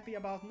made me happy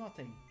about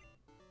nothing.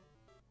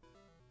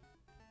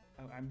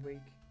 Oh, I'm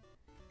weak.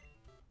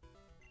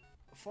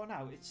 For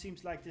now, it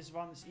seems like this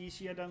one is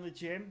easier than the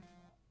gym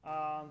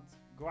and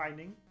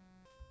grinding.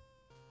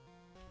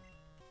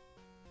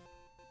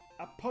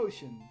 A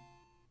potion.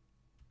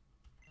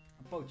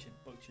 A potion.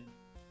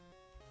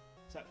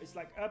 So it's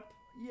like up,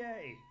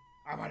 yay!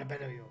 I want to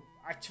battle you.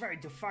 I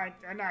tried to find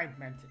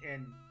enlightenment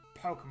in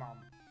Pokemon.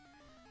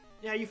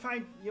 Yeah, you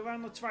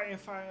wanna try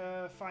and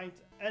find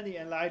any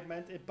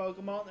enlightenment in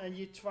Pokemon, and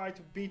you try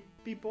to beat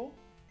people.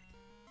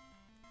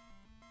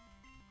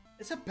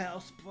 It's a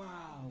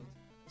Bellsprout.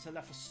 It's a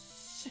level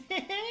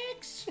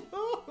 6.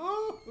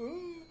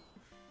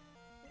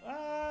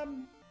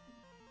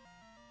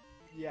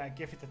 Yeah,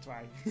 give it a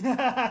try.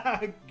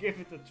 Give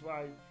it a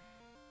try.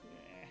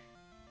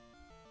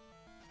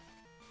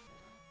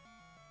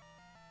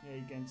 Yeah,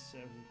 you can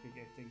serve the quick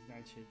acting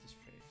night shit is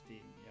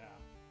 15, yeah.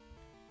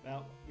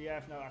 Well, we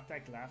have no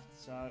attack left,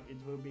 so it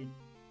will be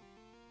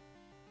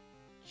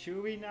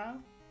Chewy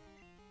now.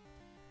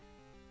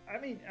 I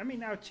mean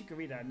now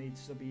Chikorita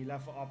needs to be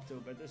level up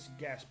too, but it's a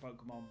gas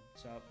Pokemon,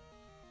 so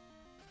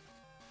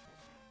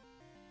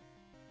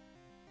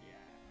yeah,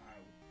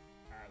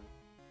 ow.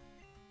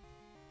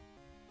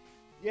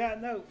 Yeah,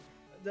 no,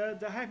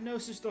 the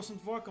hypnosis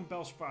doesn't work on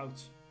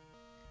Bellsprouts.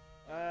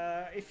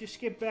 If you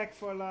skip back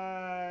for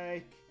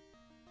like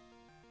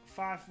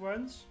 5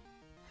 runs,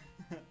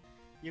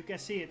 you can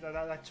see it that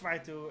I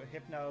tried to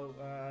hypno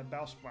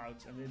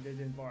Bellsprouts and it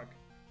didn't work.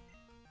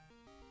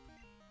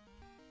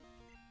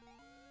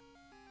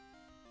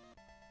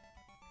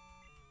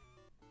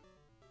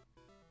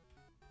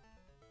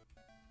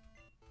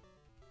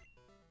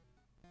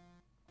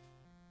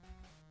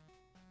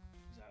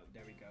 So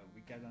there we go,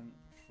 we get a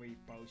free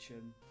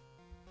potion.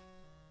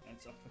 And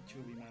it's up for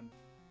Chewy man.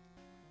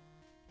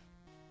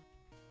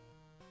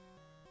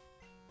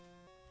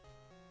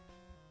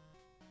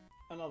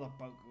 Another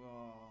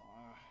Pokemon.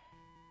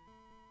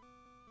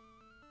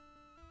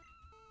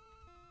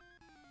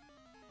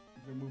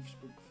 Remove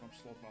Spook from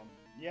slot 1.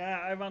 Yeah,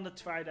 I want to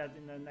try that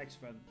in the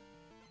next run.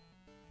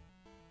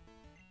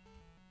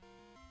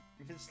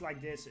 If it's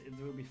like this, it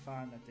will be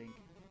fun, I think.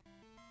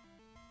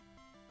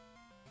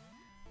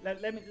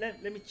 Let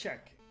me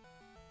check.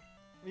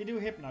 We do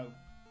Hypno.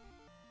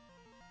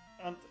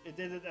 And it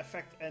didn't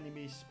affect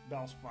enemies'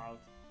 Bellsprout.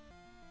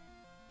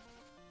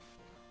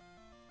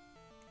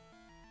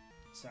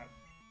 So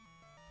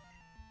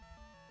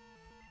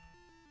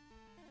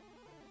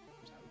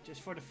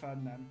just for the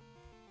fun then.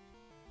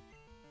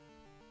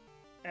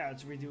 Yeah,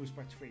 it's reduced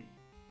by 3.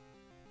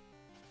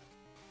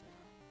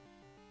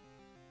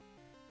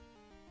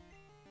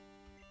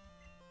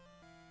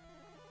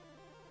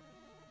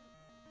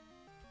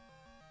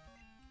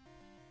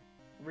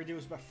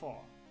 Reduced by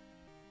 4.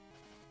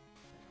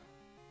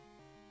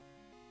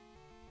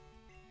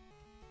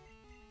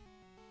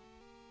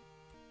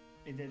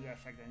 It didn't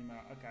affect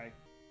anymore, okay.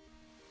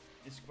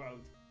 It's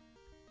quote.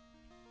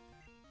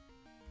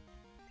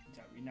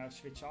 So we now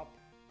switch up.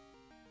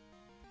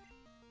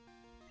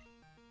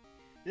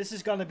 This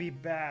is gonna be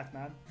bad,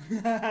 man.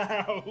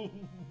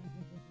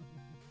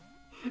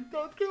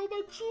 Don't kill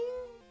my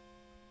Chew!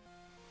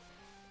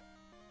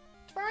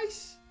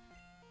 Twice!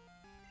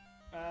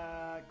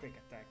 Quick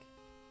attack.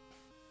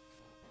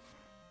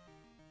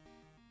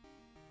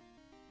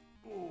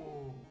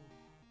 Ooh.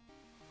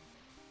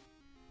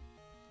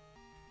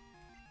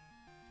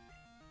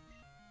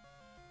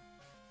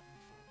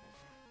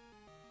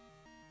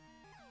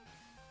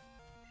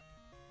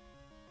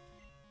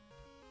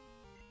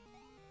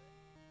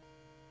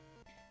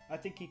 I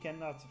think he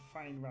cannot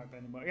fine rap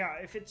anymore. Yeah,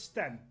 if it's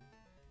 10.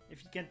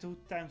 If you can do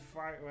 10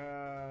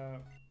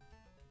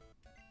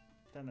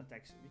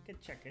 attacks, we can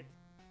check it.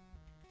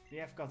 We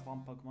have got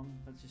one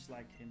Pokemon, but just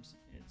like him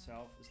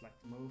itself, is like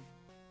the move.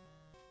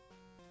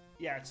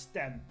 Yeah, it's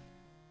 10.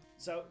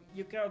 So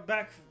you go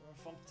back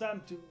from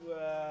 10 to,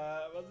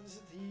 what is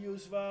it? He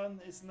used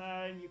 1, it's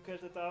 9, you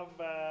cut it off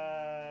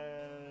by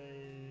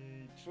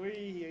 3,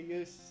 you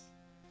use.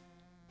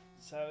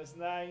 So it's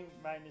 9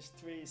 minus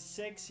 3 is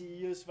 6, you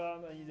use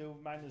 1 and you do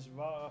minus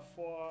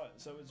 4,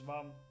 so it's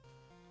 1.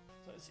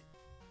 So it's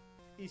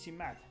easy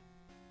math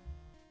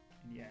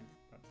in the end,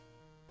 but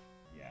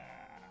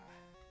yeah.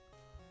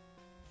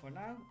 For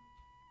now,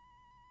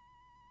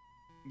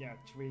 yeah,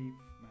 3,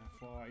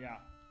 4, yeah.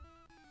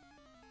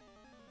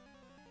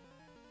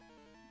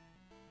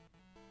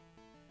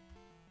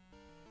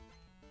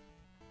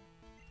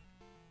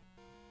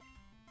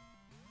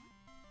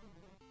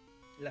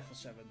 Level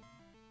 7.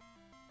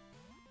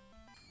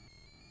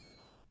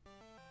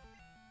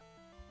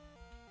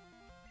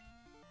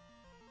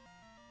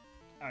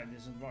 Oh, it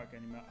doesn't work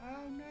anymore.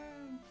 Oh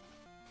no!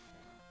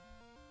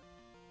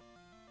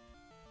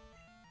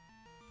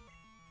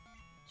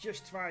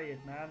 Just try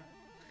it, man.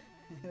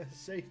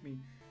 Save me.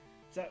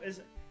 So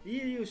he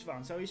used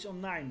 1, so he's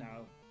on 9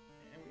 now.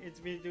 it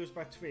reduced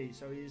by 3,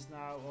 so he's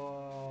now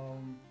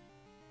on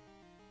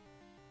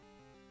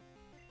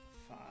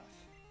 5.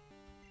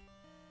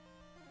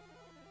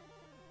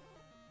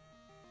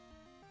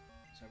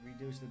 So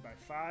reduced it by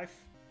 5.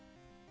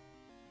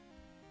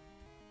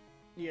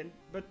 Yeah,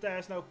 but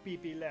there's no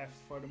PP left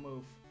for the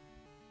move.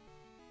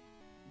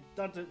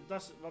 That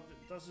is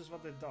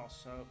what it does,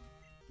 so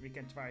we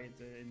can try it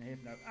in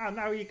Hypno. Ah,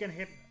 now you can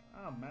hip.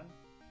 Oh man.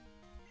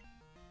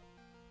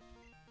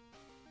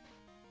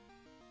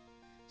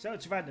 So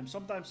it's random.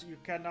 Sometimes you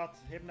cannot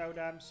Hypno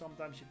them,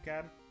 sometimes you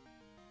can.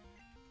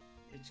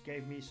 Which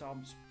gave me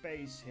some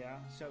space here,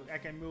 so I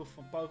can move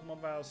from Pokemon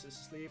while he's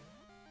asleep.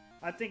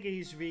 I think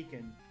he's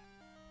weakened.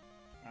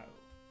 Oh.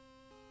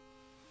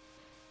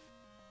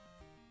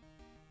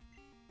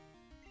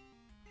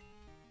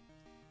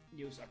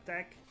 Use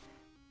attack.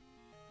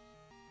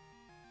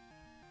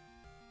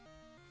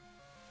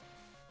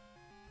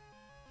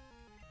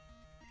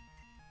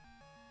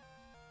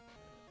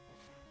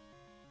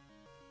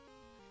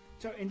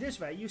 So in this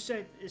way, you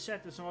said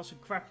this was a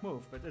crap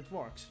move, but it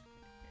works.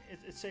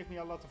 It saved me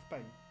a lot of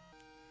pain.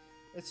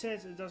 It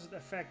says it doesn't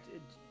affect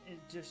it. It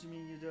just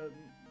means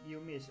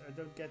you miss. I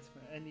don't get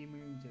any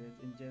immune to it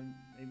in gen.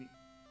 Maybe.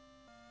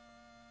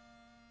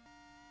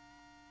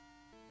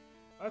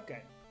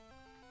 Okay.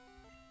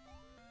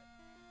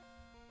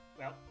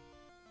 Well.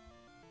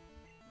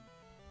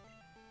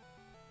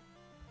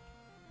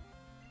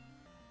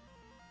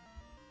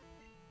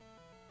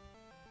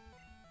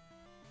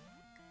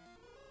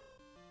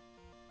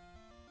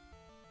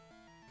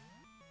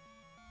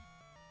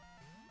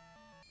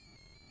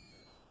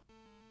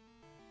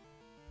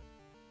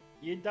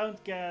 You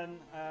don't get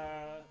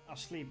a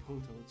sleep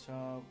hoot,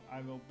 so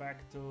I will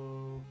back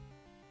to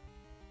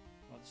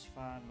what's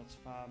fun.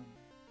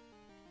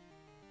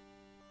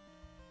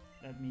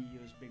 Let me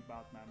use Big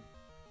Batman.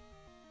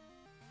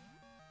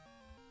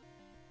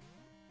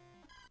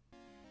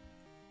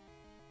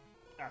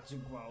 That's a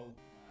grow.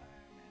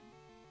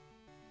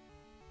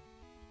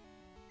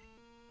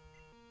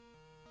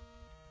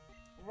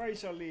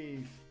 Razor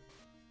leaf.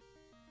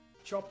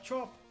 Chop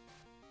chop.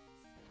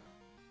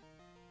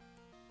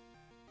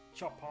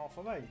 Chop half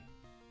away.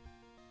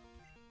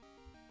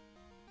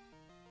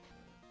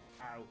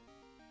 Ow.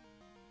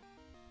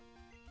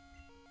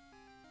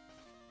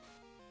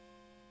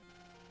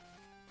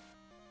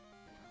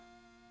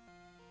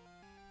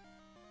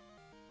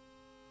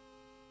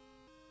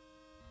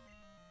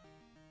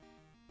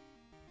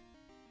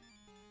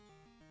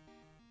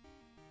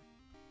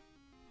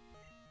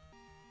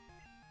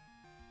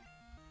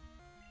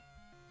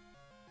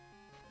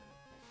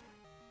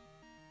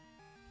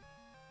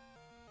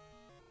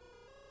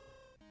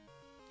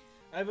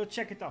 I will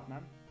check it up,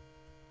 man.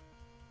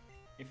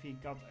 If he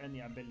got any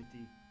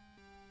ability.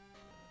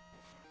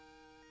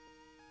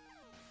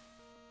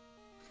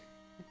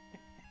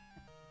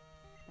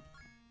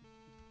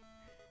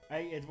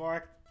 Hey, it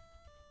worked.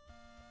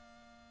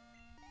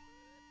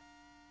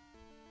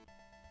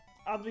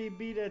 And we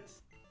beat it,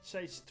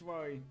 says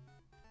Troy.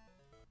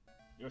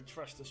 Your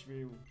trust is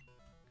real.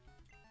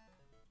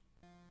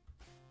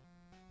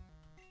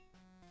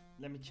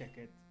 Let me check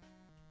it.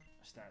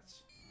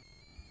 Stats.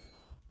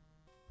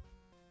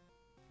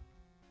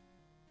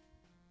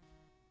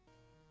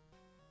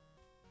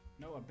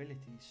 No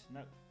abilities,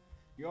 no.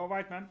 You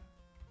alright, man?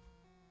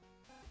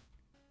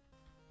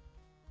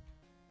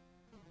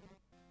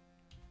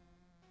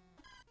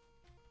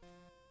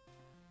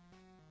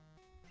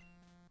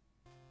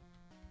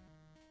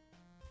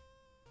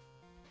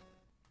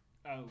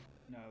 Oh,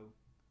 no.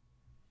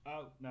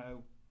 Oh,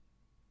 no.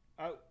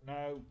 Oh,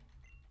 no.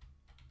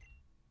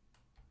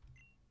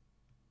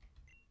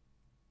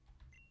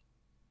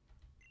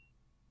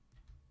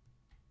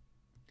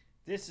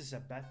 This is a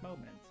bad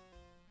moment.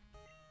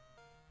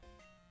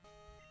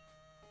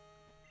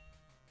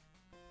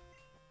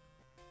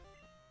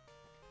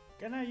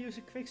 Can I use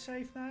a quick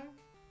save now?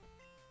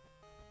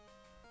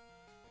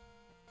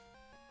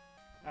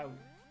 Oh,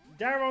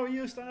 Daryl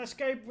used an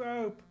escape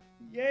rope!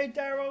 Yay,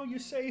 Daryl, you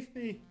saved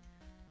me!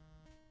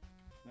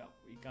 Well,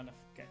 we gonna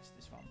catch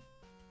this one.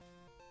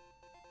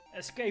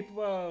 Escape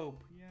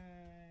rope! Yay!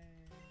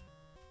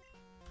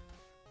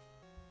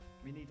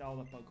 We need all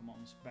the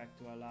Pokemons back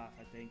to alive,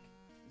 I think.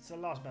 It's the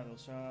last battle,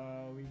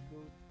 so we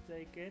could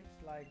take it,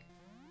 like...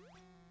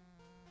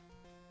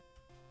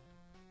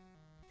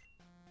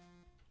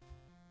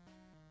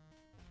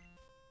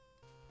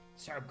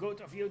 So good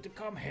of you to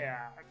come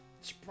here.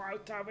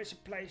 Sprout Tower is a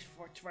place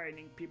for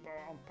training people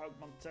on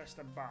Pokemon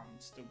Tester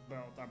bonds to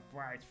build a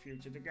bright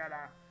future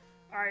together.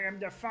 I am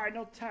the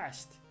final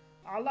test.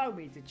 Allow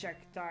me to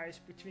check ties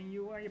between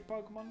you and your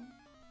Pokemon.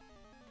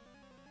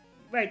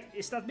 Wait,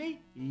 is that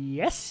me?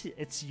 Yes,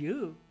 it's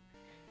you.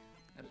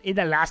 In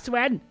the last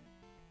one,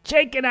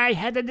 Jake and I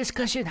had a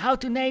discussion how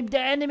to name the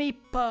enemy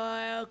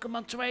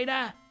Pokemon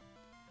trainer.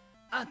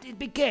 And it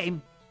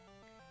became...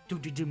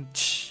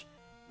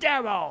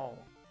 Daryl.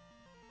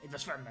 It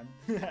was fun, man.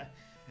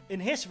 In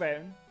his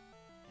run,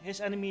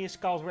 his enemy is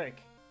called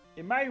Rick.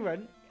 In my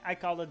run, I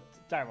call it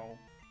Daryl.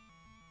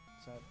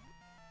 So.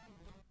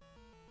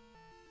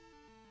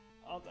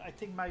 I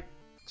think my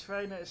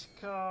trainer is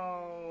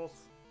called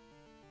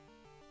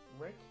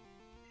Rick.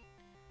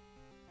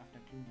 I have no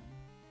clue now.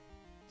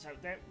 So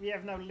there, we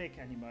have no lick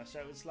anymore,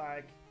 so it's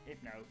like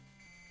Hypno.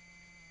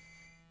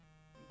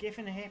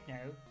 Given a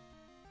Hypno,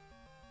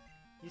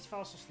 he's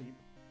fast asleep.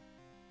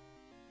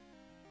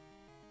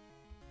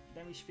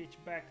 Then we switch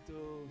back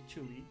to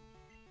Chewy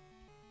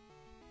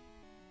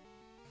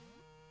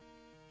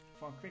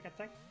for a quick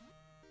attack.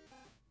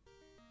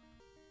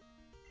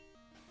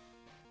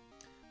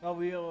 Well,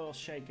 we'll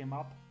shake him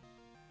up.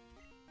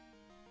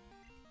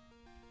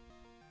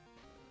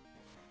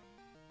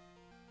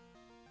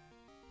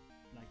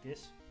 Like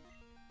this.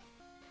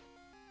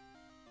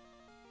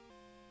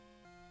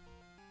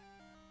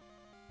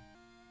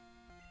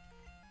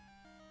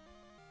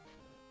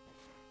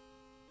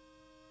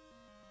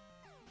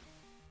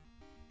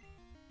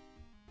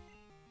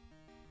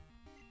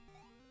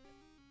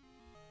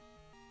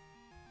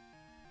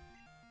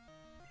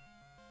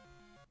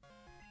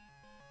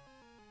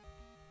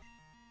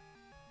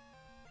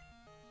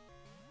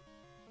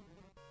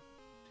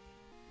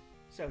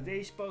 So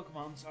these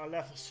Pokemons are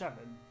level 7.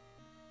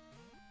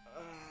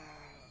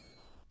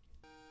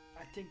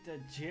 I think the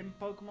gym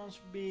Pokemon's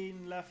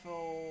been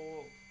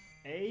level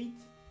 8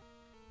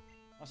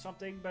 or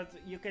something, but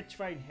you can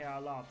train here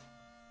a lot.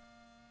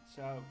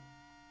 So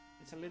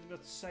it's a little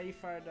bit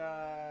safer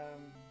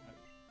than...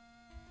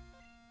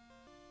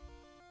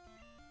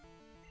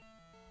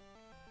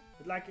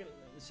 but like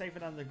safer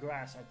than the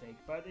grass, I think.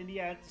 But in the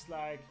end, it's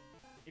like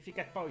if you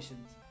get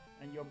poisoned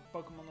and your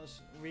Pokemon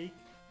is weak,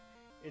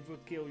 it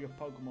would kill your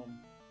Pokemon.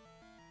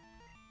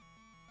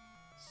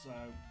 So,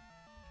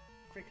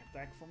 quick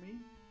attack for me.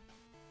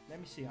 Let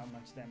me see how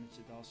much damage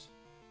it does.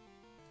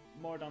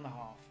 More than a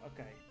half,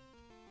 okay.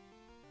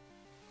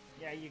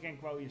 Yeah, you can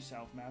grow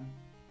yourself, man.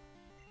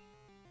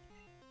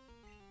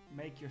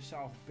 Make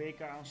yourself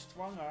bigger and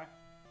stronger.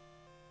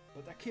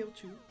 But I killed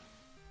you.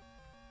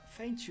 I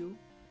faint you.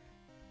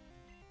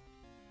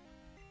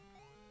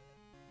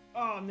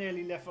 Oh,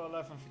 nearly level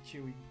 11 for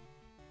Chewy.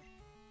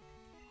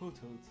 Hoot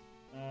hoot.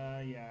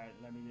 Yeah,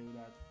 let me do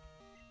that.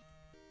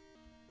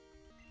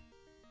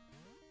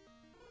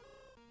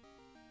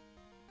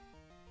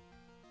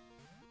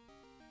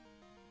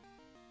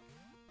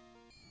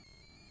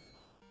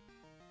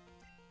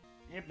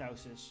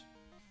 Hypnosis.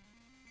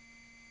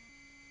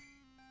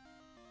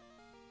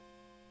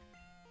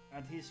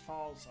 And he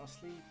falls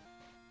asleep.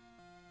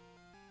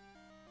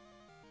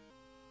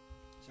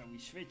 So we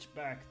switch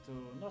back to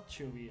not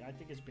Chewy, I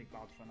think it's Big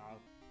Loud for now.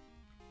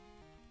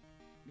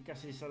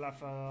 Because he's a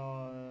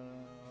level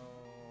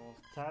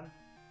 10.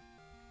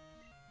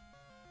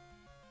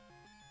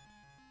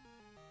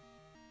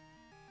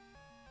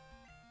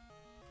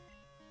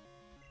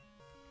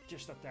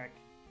 Just attack.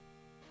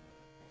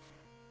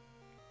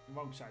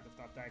 Wrong side of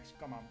the attacks,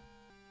 come on.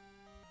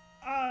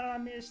 Ah, I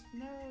missed,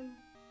 no.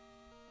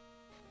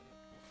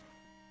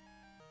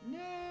 No.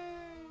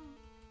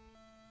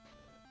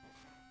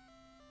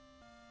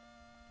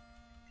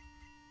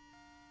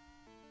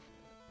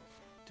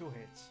 Two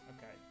hits,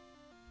 okay.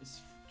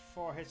 It's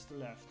 4 hits to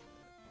left.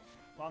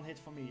 1 hit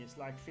for me is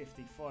like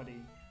 50, 40.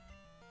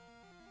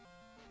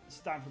 It's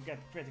time for get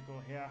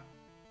critical here.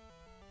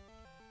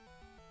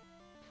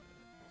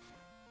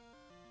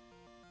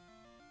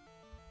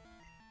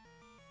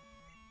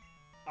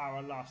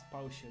 Our last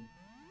potion.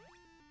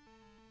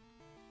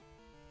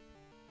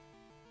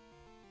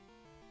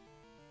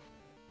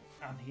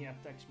 And he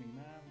attacks me,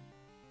 man.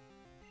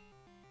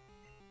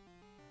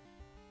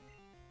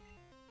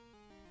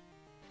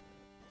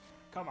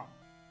 Come on.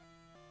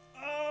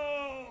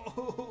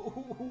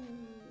 Oh!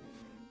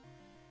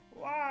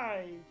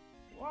 Why?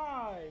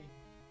 Why?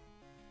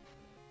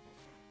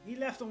 He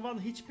left on 1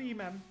 HP,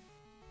 man.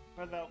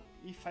 But well,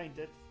 he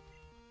fainted.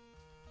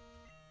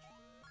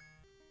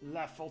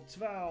 Level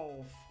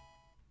 12.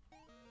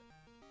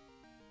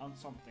 On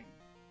something.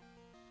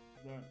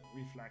 The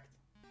reflect.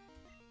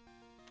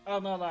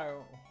 Another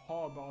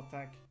horrible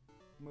attack.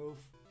 Move.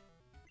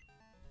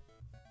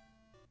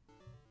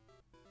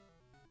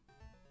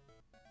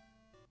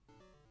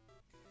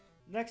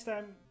 Next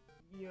time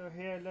you're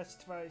here, let's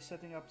try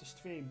setting up the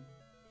stream.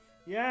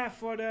 Yeah,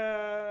 for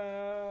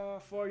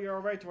your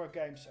retro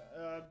games.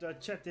 The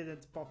chat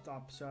didn't pop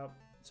up, so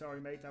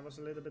sorry mate, I was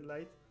a little bit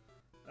late.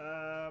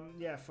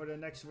 Yeah, for the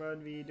next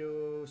run we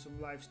do some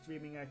live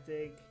streaming, I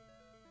think,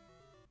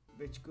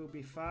 which could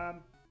be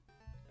fun.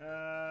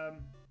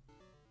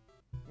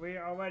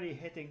 We're already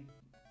hitting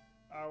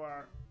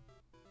our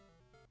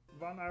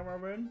 1 hour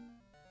run.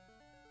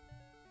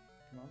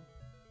 Come on.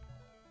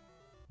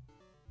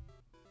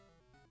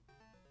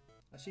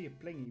 I see a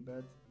Plingy,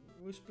 but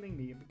who's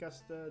Plingy?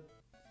 Because the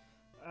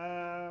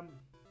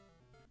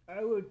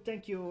oh,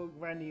 thank you,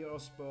 Randy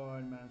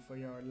Osborne, man, for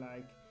your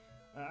like.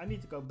 I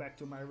need to go back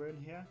to my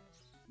run here.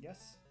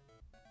 Yes.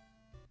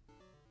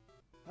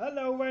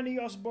 Hello, Randy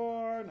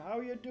Osborne. How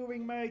you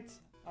doing, mate?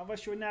 How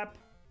was your nap?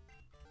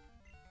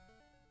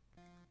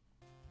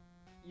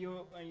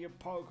 You and your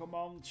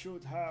Pokemon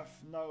should have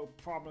no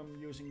problem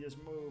using this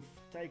move.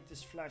 Take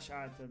this flash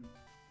item.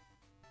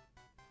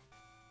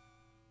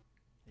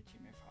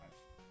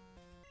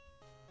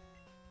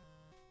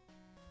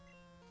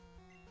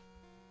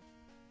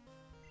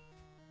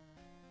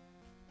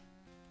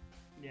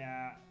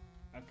 Yeah,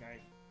 okay.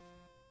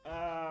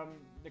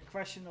 The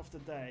question of the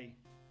day.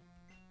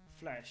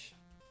 Flash.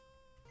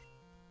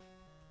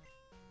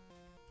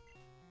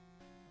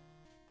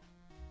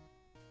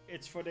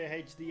 It's for the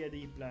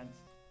HDD plant.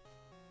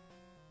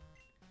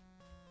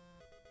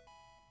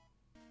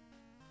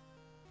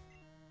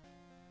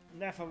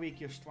 Never weak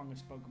your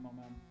strongest Pokemon,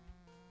 man.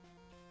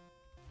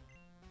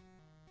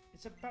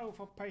 It's a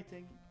powerful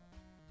painting.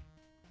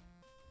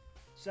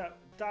 So,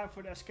 time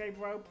for the escape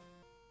rope.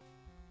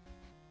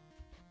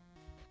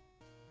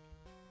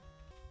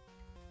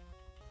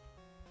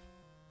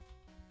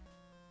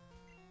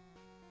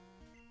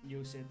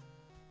 Use it.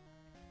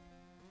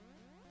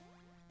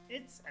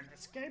 It's an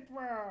escape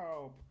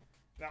rope.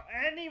 Well,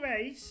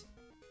 anyways,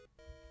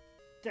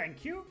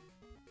 thank you.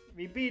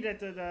 We beat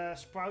it at the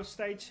Sprout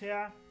stage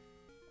here.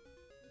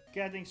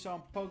 Getting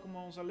some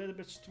Pokemons a little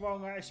bit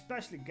stronger,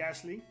 especially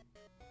Ghastly.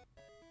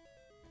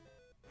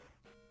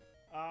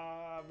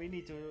 We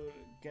need to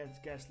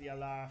get Ghastly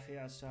alive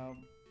here, so...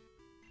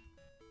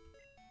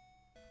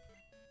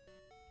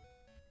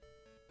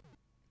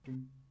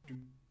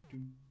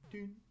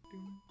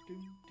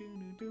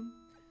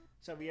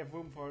 So we have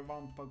room for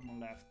one Pokemon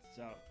left.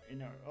 So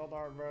in our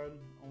other run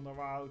on the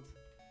route,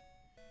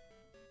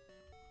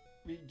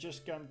 we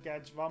just can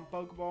catch one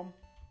Pokemon.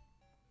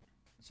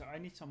 So I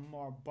need some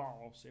more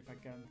balls if I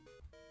can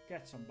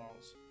get some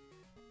balls.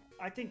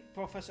 I think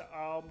Professor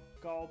Alm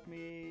called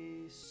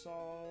me so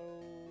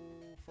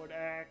for the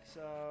egg,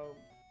 so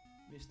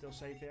we're still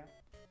safe here.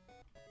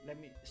 Let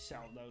me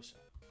sell those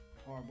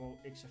horrible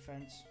X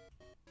events.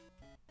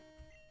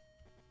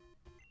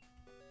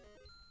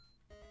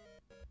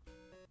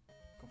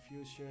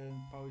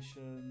 Confusion,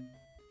 potion.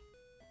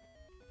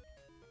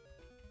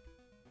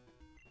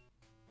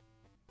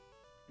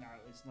 No,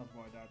 it's not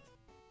worth that.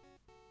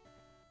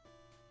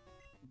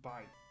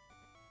 Buy.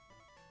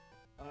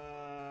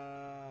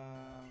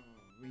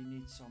 We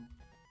need some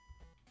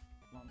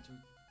 1, 2,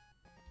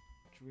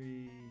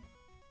 3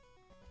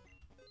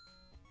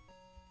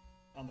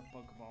 on the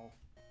Pokeball.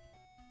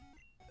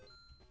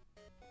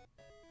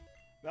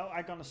 Well,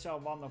 I'm gonna sell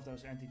one of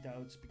those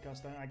antidotes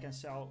because then I can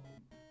sell.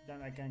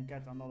 Then I can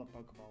get another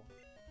Pokeball.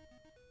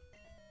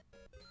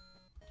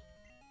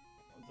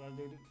 What do I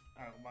do?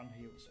 Oh, one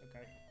heals.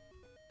 Okay.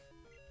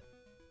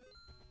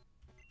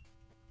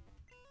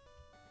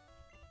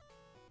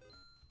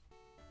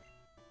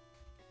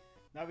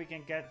 Now we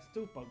can get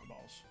 2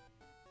 Pokeballs.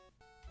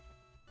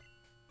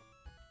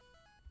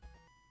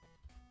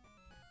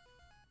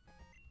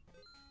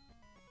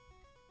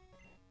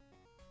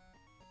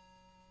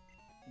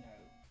 No.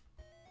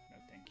 No,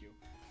 thank you.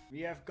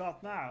 We have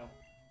got now,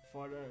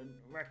 for the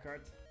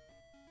record,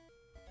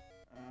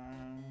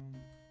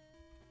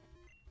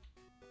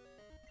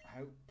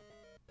 how?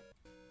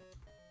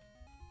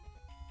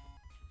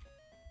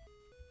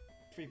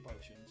 3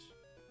 potions.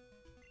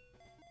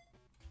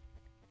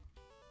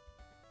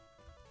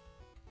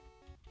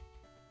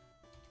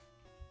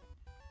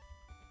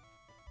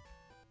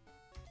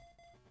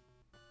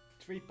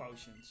 Three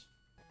potions.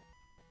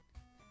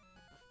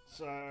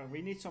 So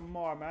we need some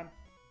more, man.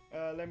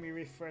 Let me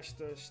refresh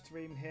the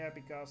stream here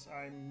because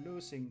I'm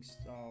losing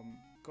some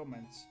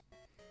comments.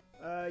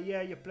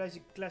 Yeah, your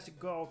classic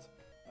gold.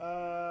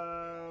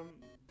 I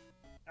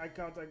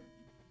got a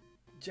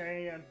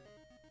giant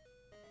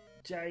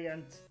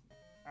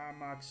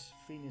Amax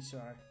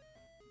finisher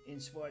in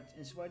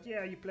SWAT.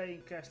 Yeah, you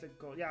playing classic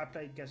gold. Yeah, I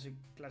played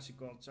classic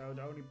gold. So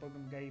the only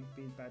Pokemon game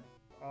beat by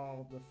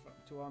all the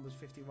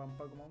 251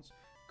 Pokemons.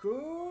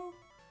 Cool.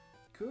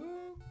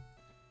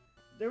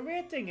 The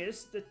weird thing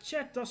is the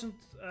chat doesn't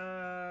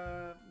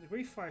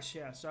refresh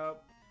here, so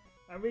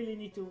I really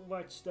need to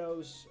watch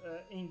those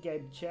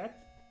in-game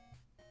chat.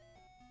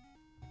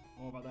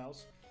 Or what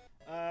else?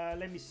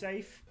 Let me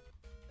save.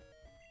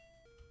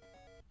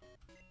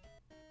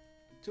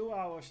 2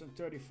 hours and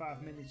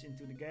 35 minutes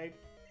into the game.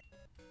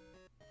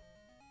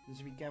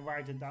 Dus we can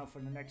write it down for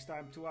the next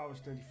time. 2 hours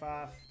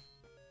 35.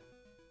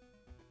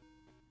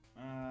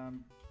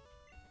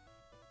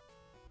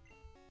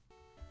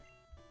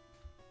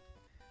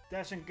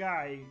 There's a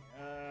guy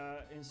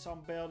in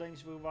some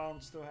buildings who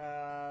wants to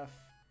have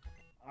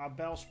a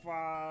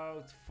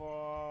Bellsprout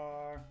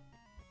for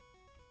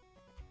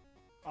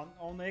an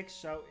Onyx.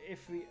 So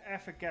if we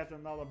ever get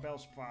another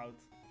Bellsprout,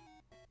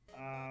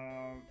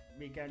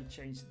 we can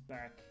change it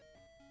back.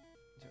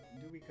 So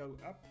do we go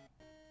up?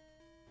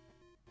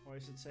 Or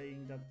is it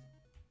saying that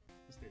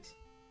is this?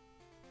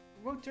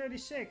 Route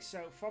 36,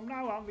 so from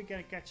now on we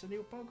can catch a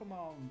new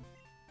Pokemon.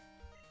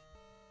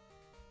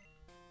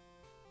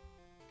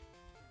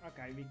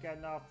 Okay, we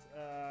cannot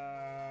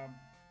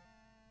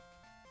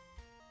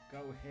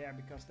go here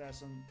because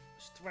there's a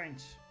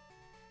strange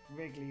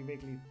wiggly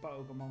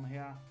Pokemon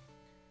here.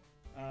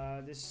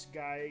 This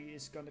guy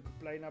is gonna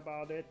complain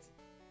about it.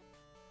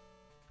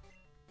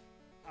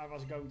 I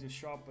was going to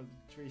shop at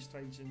 3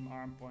 strange in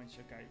arm points,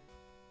 okay.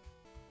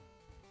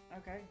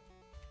 Okay.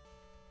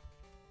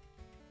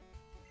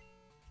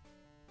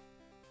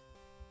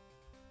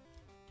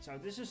 So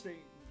this is the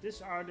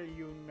These are the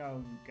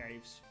unknown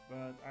caves,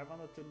 but I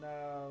wanted to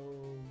know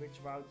which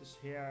route is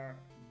here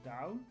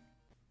down.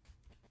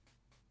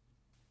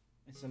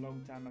 It's a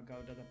long time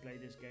ago that I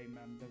played this game,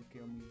 man. Don't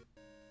kill me.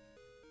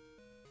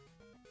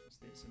 What's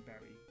this? A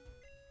berry.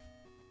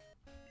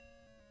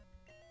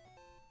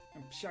 A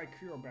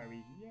Psycure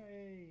berry.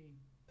 Yay!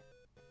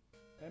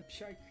 A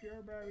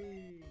Psycure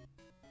berry.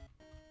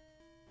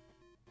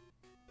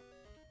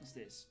 What's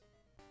this?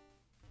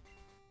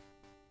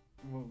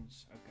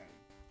 Wounds. Okay.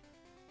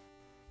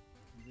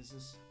 This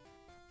is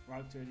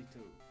Route 32.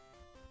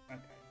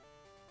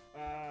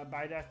 Okay.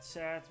 By that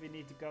said, we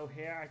need to go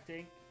here, I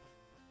think.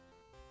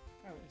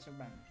 Oh, it's a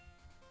man.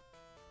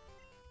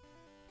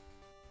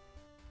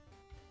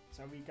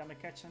 So we gonna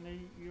catch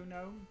any, you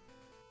know?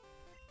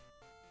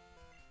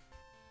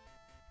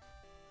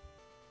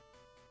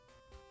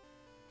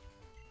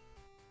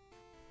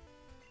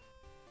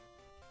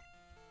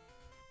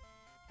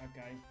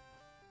 Okay.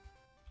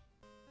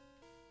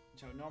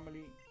 So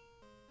normally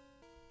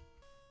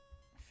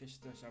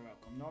visitors are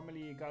welcome.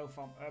 Normally you go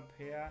from up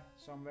here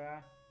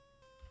somewhere.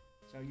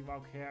 So you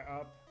walk here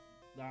up,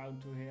 down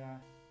to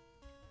here.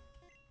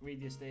 Read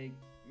this thing,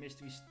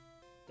 mystery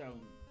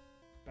stone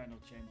panel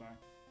chamber.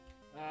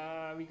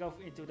 We go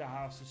into the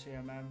houses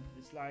here, man.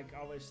 It's like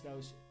always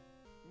those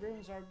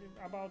ruins are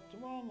about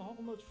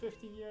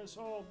 150 years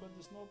old, but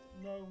it's not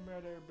known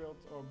where they're built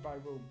or by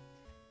whom.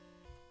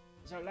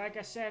 So like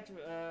I said,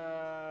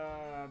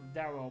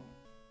 Daryl.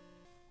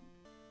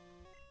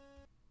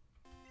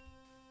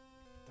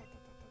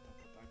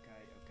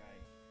 Okay.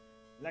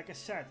 Like I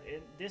said,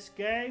 in this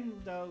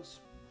game,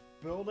 those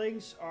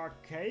buildings are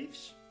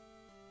caves.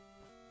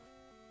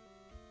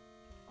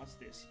 What's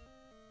this?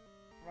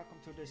 Welcome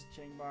to this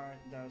chamber.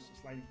 There's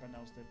sliding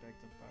panels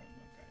detected.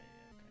 Okay.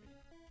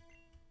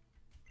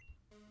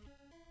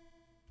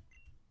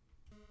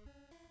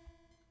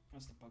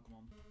 What's the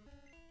Pokemon?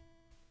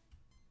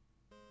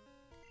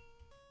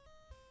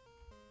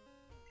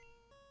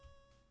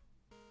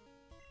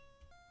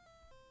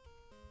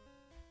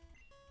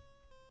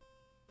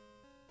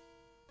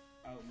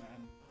 Oh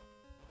man.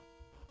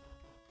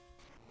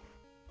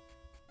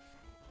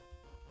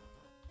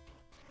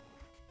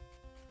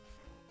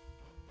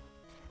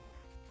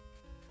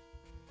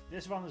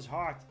 This one is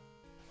hard.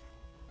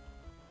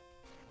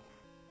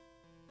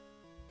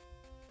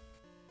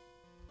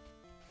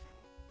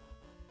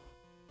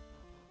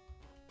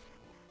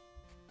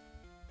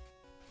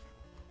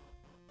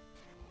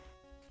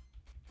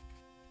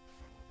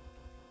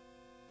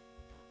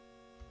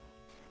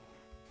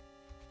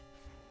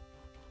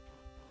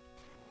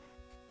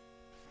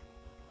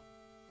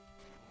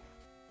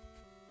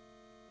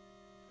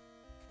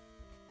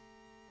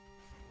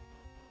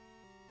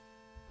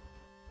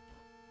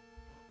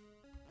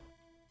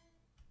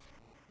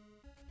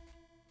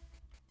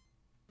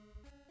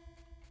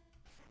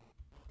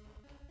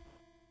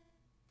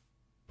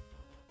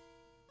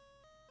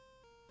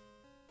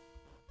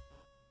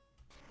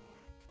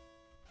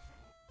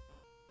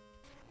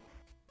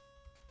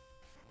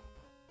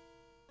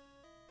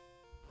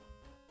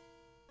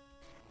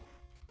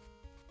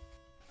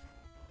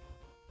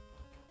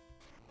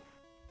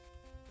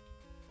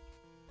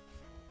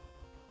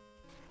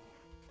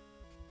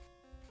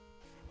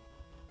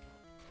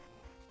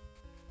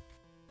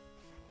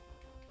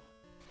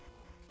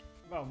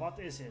 Well, what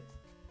is it?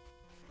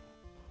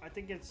 I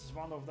think it's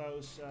one of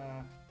those...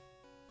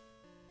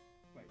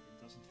 Wait,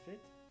 it doesn't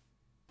fit?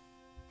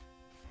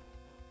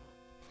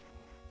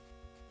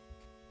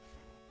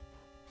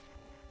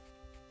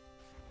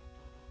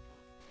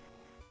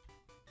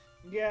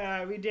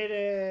 Yeah, we did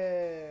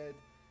it!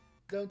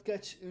 Don't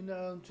catch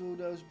unknown to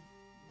those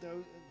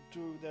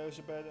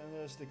bad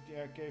unless the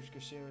caves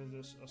consider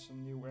this as a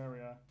new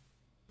area.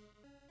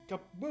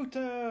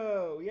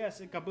 Kabuto! Yes,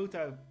 a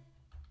Kabuto.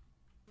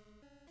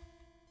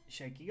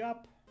 Shaking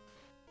up.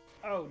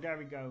 Oh, there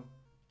we go.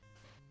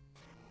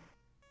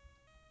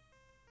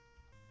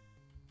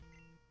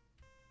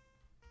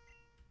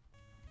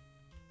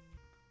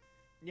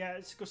 Yeah,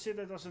 it's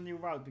considered as a new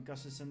route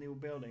because it's a new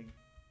building.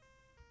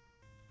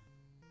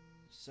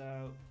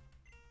 So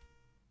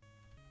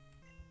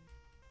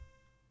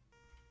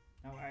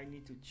now I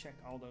need to check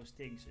all those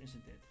things,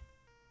 isn't it?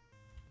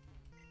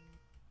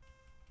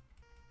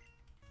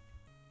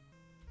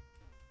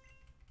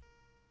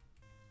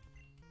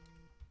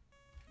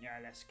 Yeah,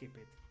 let's skip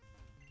it.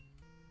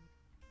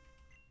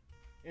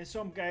 In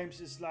some games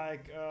it's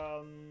like,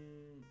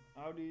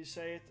 how do you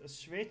say it? A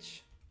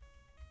switch?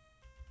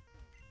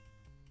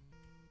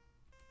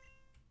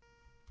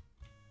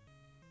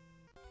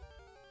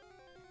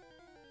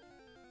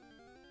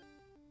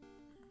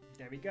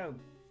 There we go.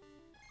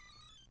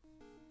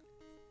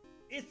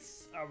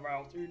 It's a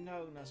world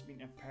unknown has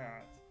been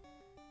appeared.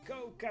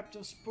 Go,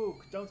 Captain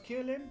Spook. Don't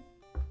kill him,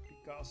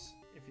 because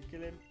if you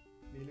kill him,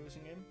 we're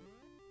losing him.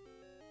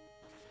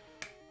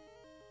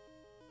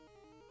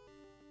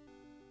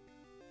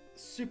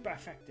 Super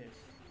effective.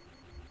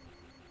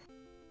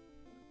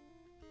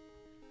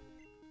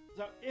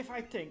 So if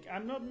I think,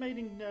 I'm not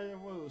making the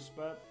rules,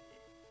 but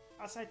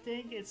as I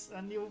think it's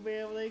a new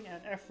building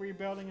and every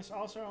building is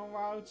also en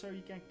route, so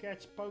you can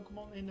catch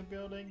Pokemon in the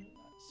building.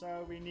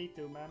 So we need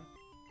to, man.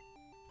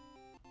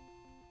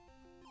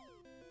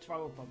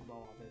 Throw a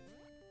Pokeball at it.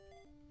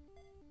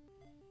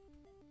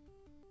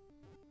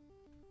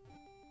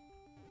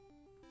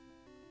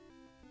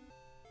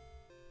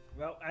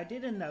 Well, I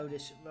didn't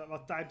notice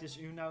what type this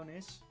Unknown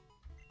is.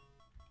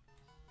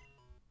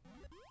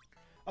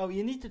 Oh,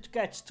 you need to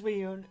catch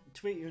three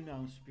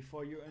Unknowns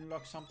before you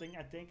unlock something,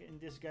 I think, in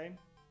this game.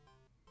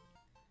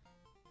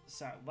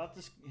 So, what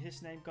is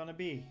his name gonna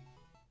be?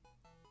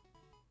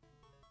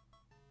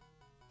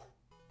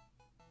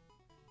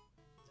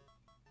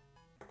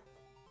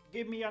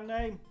 Give me your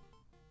name.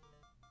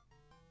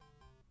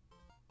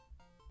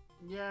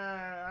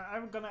 Yeah,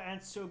 I'm gonna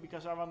end soon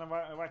because I wanna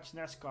watch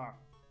NASCAR.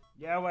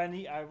 Yeah,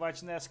 Wendy, I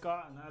watch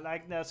NASCAR and I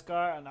like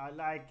NASCAR and I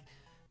like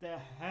the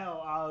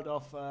hell out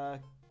of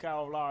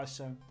Kyle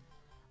Larson.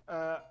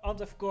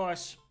 And of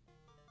course,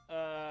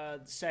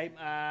 same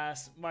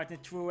as Martin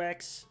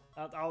Truex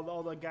and all the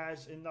other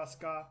guys in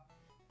NASCAR.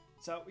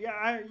 So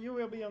yeah, you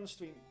will be on the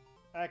stream.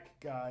 Egg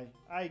guy,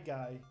 I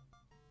guy,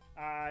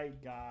 I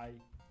guy,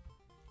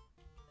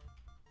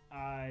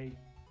 I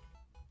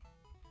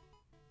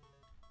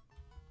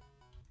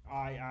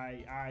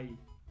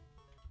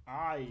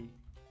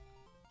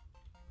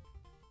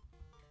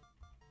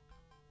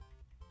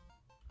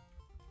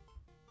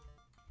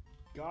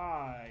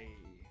guy.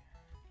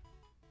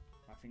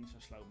 My fingers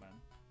are slow, man.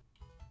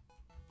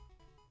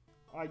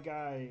 I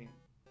guy.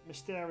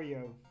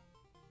 Mysterio.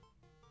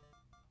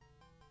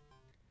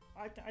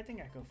 I think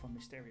I go for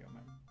Mysterio,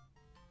 man.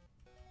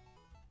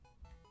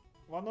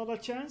 One other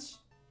chance?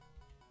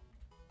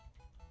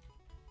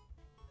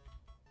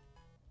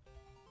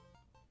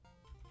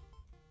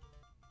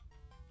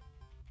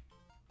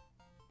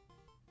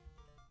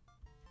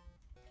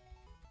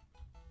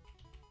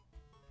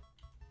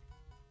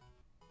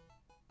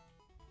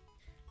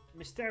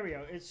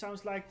 Mysterio. It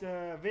sounds like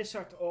the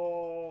wizard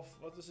of,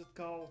 what is it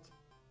called?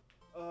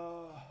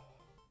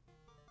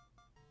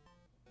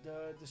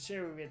 The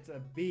series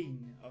with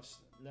Bean as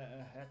the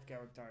head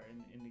character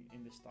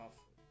in the stuff.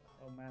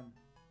 Oh man,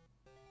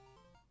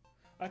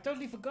 I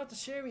totally forgot the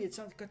series. It's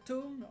a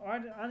cartoon or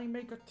an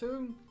anime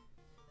cartoon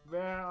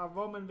where a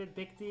woman with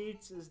big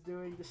teeth is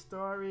doing the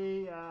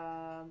story,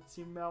 and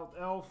she met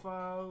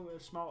Elfo, a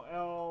small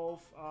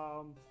elf,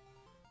 and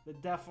the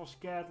devil's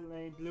cat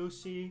named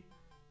Lucy.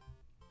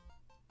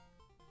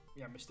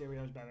 Yeah,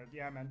 Mysterio is better.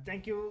 Yeah, man.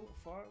 Thank you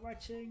for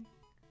watching.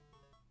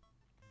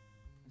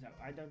 So,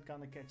 I don't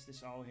gonna catch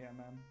this all here,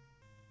 man.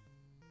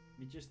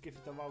 We just give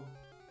it a roll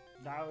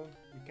down.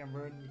 We can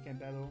run, we can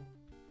battle.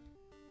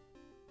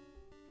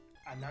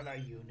 Another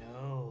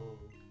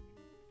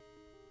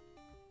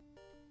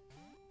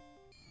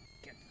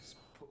Get the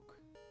spook.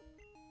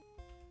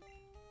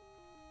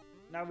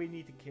 Now we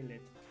need to kill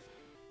it.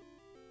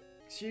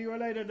 See you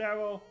later,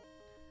 Daryl.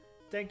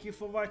 Thank you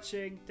for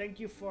watching. Thank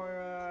you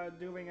for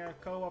doing a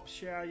co-op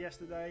share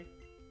yesterday.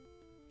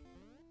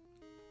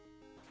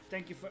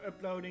 Thank you for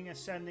uploading and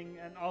sending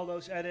and all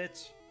those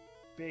edits.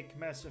 Big,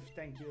 massive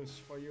thank yous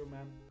for you,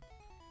 man.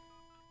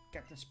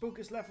 Captain Spook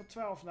is level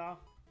 12 now.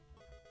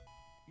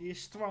 He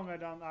is stronger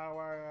than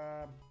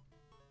our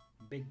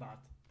Big Bot.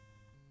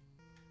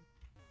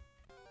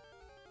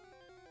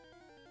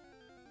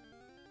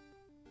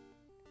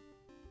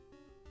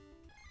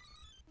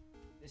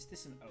 Is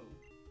this an O?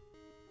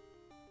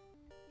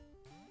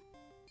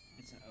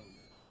 It's an O.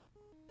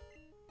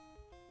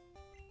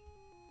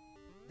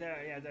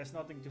 There, yeah, there's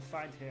nothing to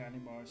find here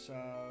anymore, so...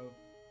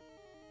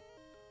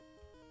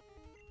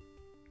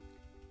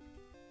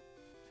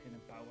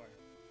 Hidden power.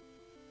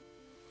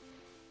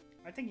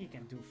 I think he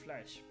can do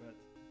flash, but...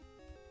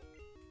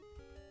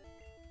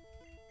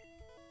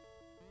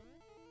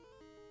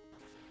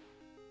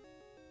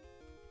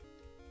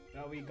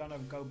 Now we're gonna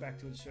go back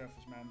to the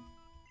surface, man.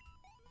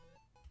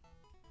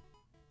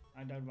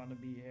 I don't want to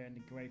be here in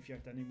the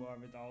graveyard anymore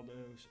with all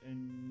those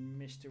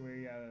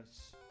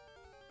mysterious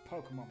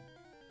Pokemon.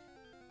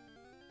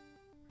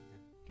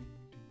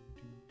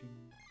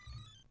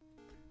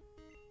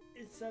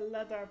 It's a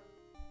letter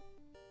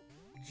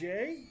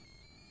J.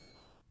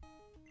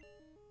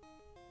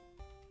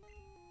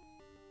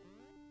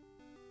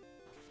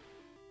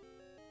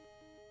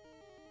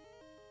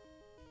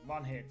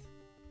 One hit.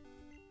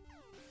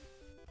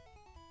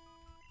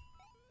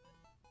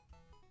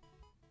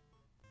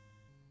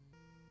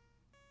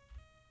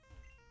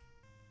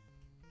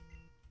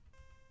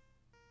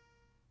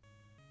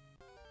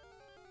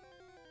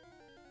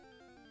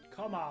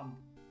 Come on.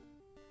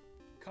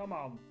 Come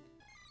on.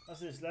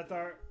 What's this?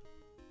 Letter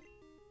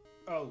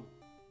O.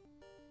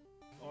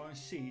 Or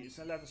C. It's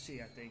a letter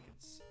C, I think.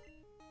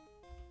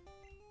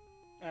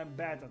 I'm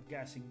bad at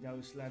guessing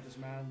those letters,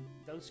 man.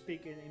 Don't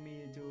speak in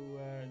me into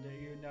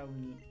the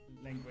unknown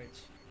language.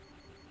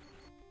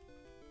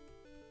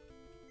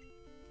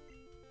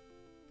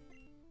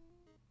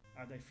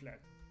 Are they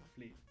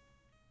flee?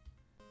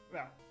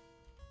 Well,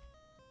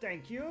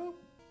 thank you.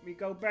 We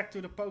go back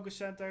to the Poké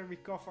Center,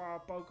 recover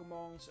our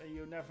Pokémons, and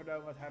you never know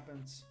what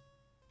happens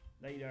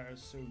later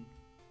soon.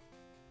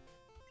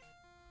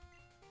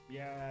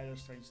 Yeah,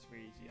 those strange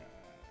trees. Yeah,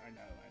 I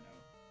know.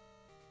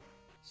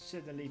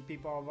 Suddenly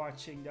people are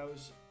watching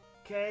those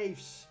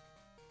caves,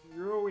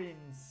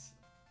 ruins,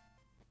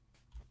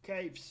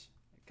 caves.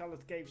 I call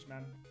it caves,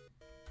 man.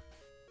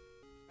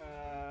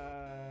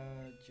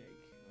 Jake,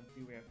 what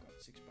do we have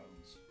got? 6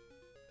 bones.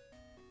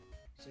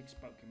 6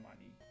 Pokemon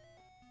money.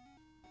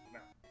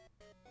 Well,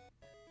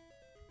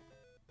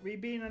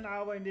 we've been an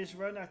hour in this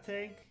run, I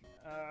think.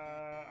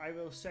 I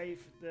will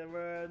save the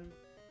run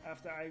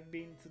after I've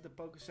been to the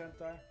Poke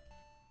Center.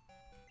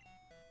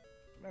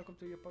 Welcome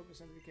to your Poke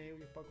Center. We can heal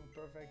your Pokemon.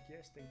 Perfect.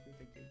 Yes, thank you.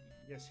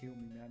 Yes, heal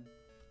me, man.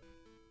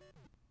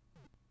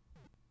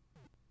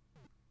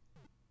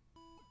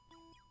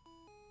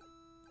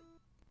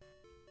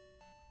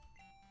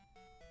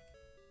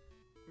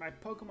 My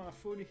Pokemon are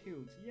fully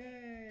healed.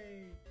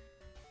 Yay!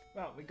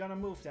 Well, we're gonna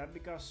move them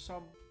because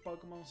some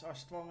Pokemons are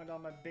stronger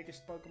than my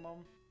biggest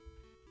Pokemon.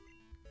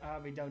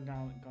 We don't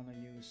now gonna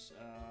use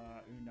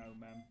Uno,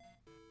 man.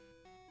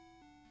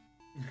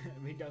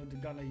 We don't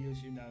gonna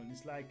use Uno.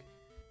 It's like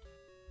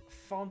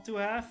fun to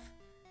have,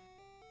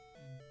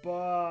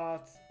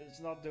 but it's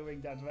not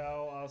doing that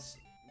well as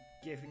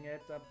giving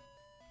it up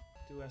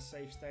to a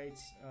save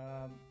states.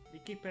 We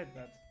keep it,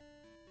 but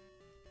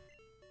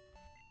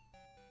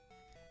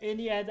in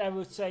the end I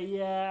would say,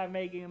 yeah, I'm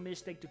making a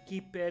mistake to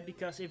keep it,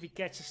 because if you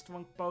catch a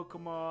strong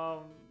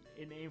Pokemon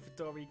in the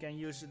inventory, you can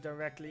use it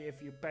directly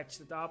if you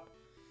patched it up.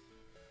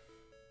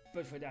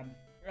 But for them,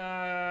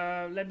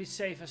 let me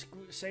save a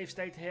save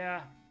state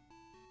here.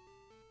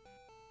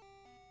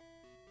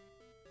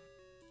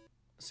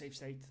 Save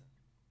state.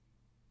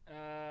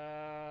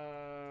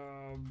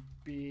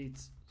 Beat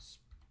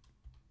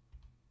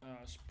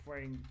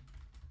Spring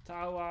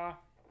Tower.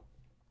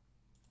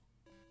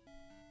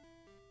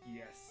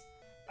 Yes.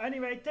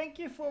 Anyway, thank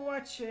you for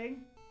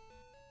watching.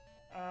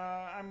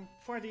 I'm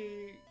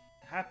pretty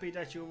happy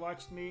that you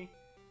watched me.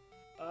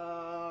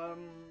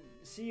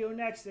 See you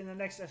next in the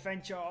next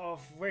adventure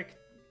of Rick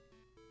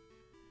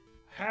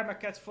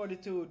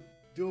Hammercat42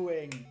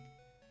 doing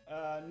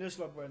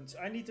Nuzlocke runs.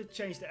 I need to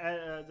change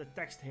the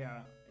text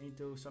here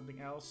into something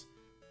else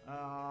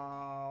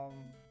to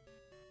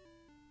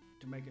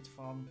make it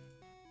fun.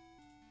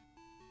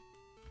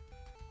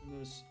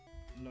 Nuzlocke.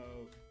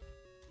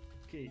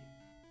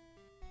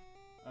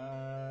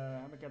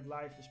 Hammercat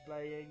Live is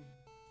playing.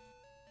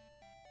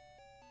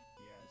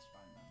 Yeah, it's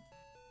fine, man.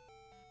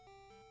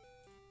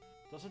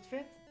 Does it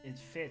fit? It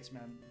fits,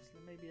 man. It's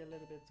maybe a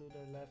little bit to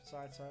the left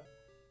side, so.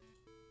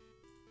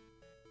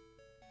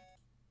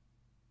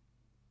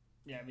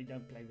 Yeah, we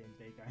don't play Wind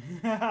Waker.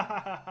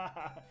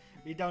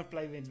 We don't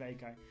play Wind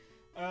Waker.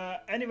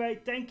 Anyway,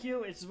 thank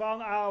you. It's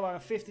 1 hour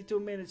and 52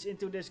 minutes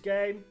into this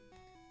game.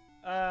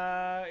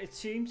 It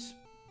seems.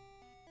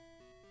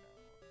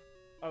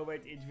 Oh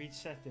wait, it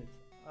reset it.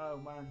 Oh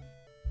man.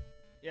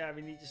 Yeah,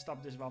 we need to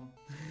stop this one.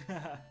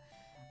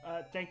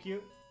 Thank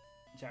you.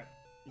 Sorry,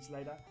 it's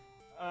later.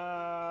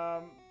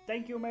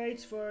 Thank you,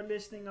 mates, for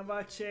listening and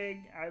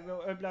watching. I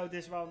will upload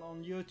this one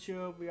on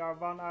YouTube. We are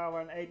 1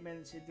 hour and 8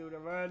 minutes into the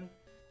run.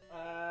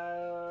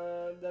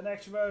 The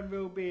next run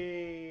will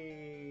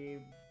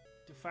be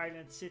to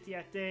Violent City,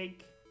 I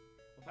think,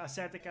 of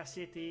Asetica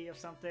City or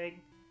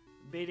something.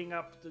 Beating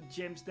up the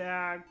gyms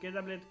there, get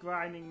a bit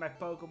grinding my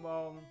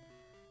Pokemon.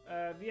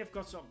 We have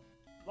got some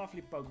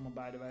lovely Pokemon,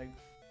 by the way.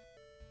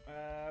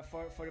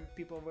 For the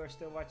people who are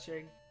still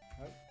watching.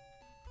 Oh.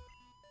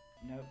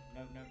 No.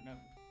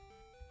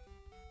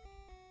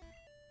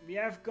 We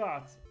have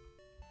got.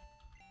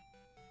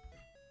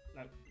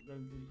 No,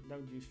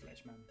 don't use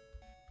Flash, man.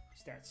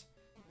 Stats.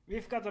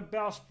 We've got a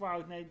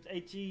Bellsprout named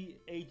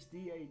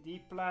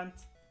HDAD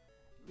plant.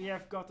 We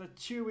have got a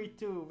Chewy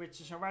 2,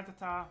 which is a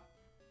Rattata.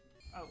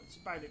 Oh, it's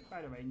by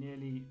the way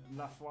nearly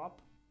level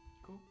up.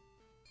 Cool.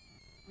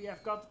 We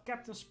have got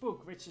Captain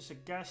Spook, which is a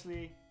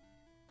Ghastly.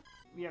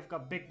 We have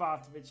got Big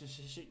Bat, which is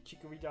a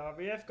Chikorita.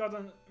 We have got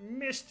a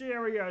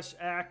Mysterious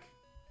Egg.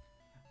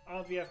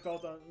 And we have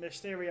got a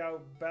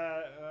Mysterio,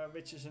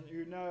 which is an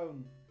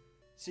Unknown.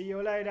 See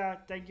you later.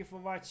 Thank you for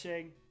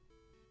watching.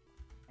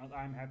 And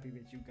I'm happy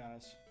with you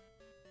guys.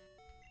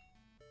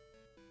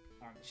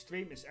 The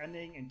stream is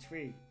ending in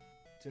 3,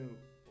 2,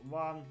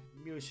 1.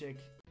 Music.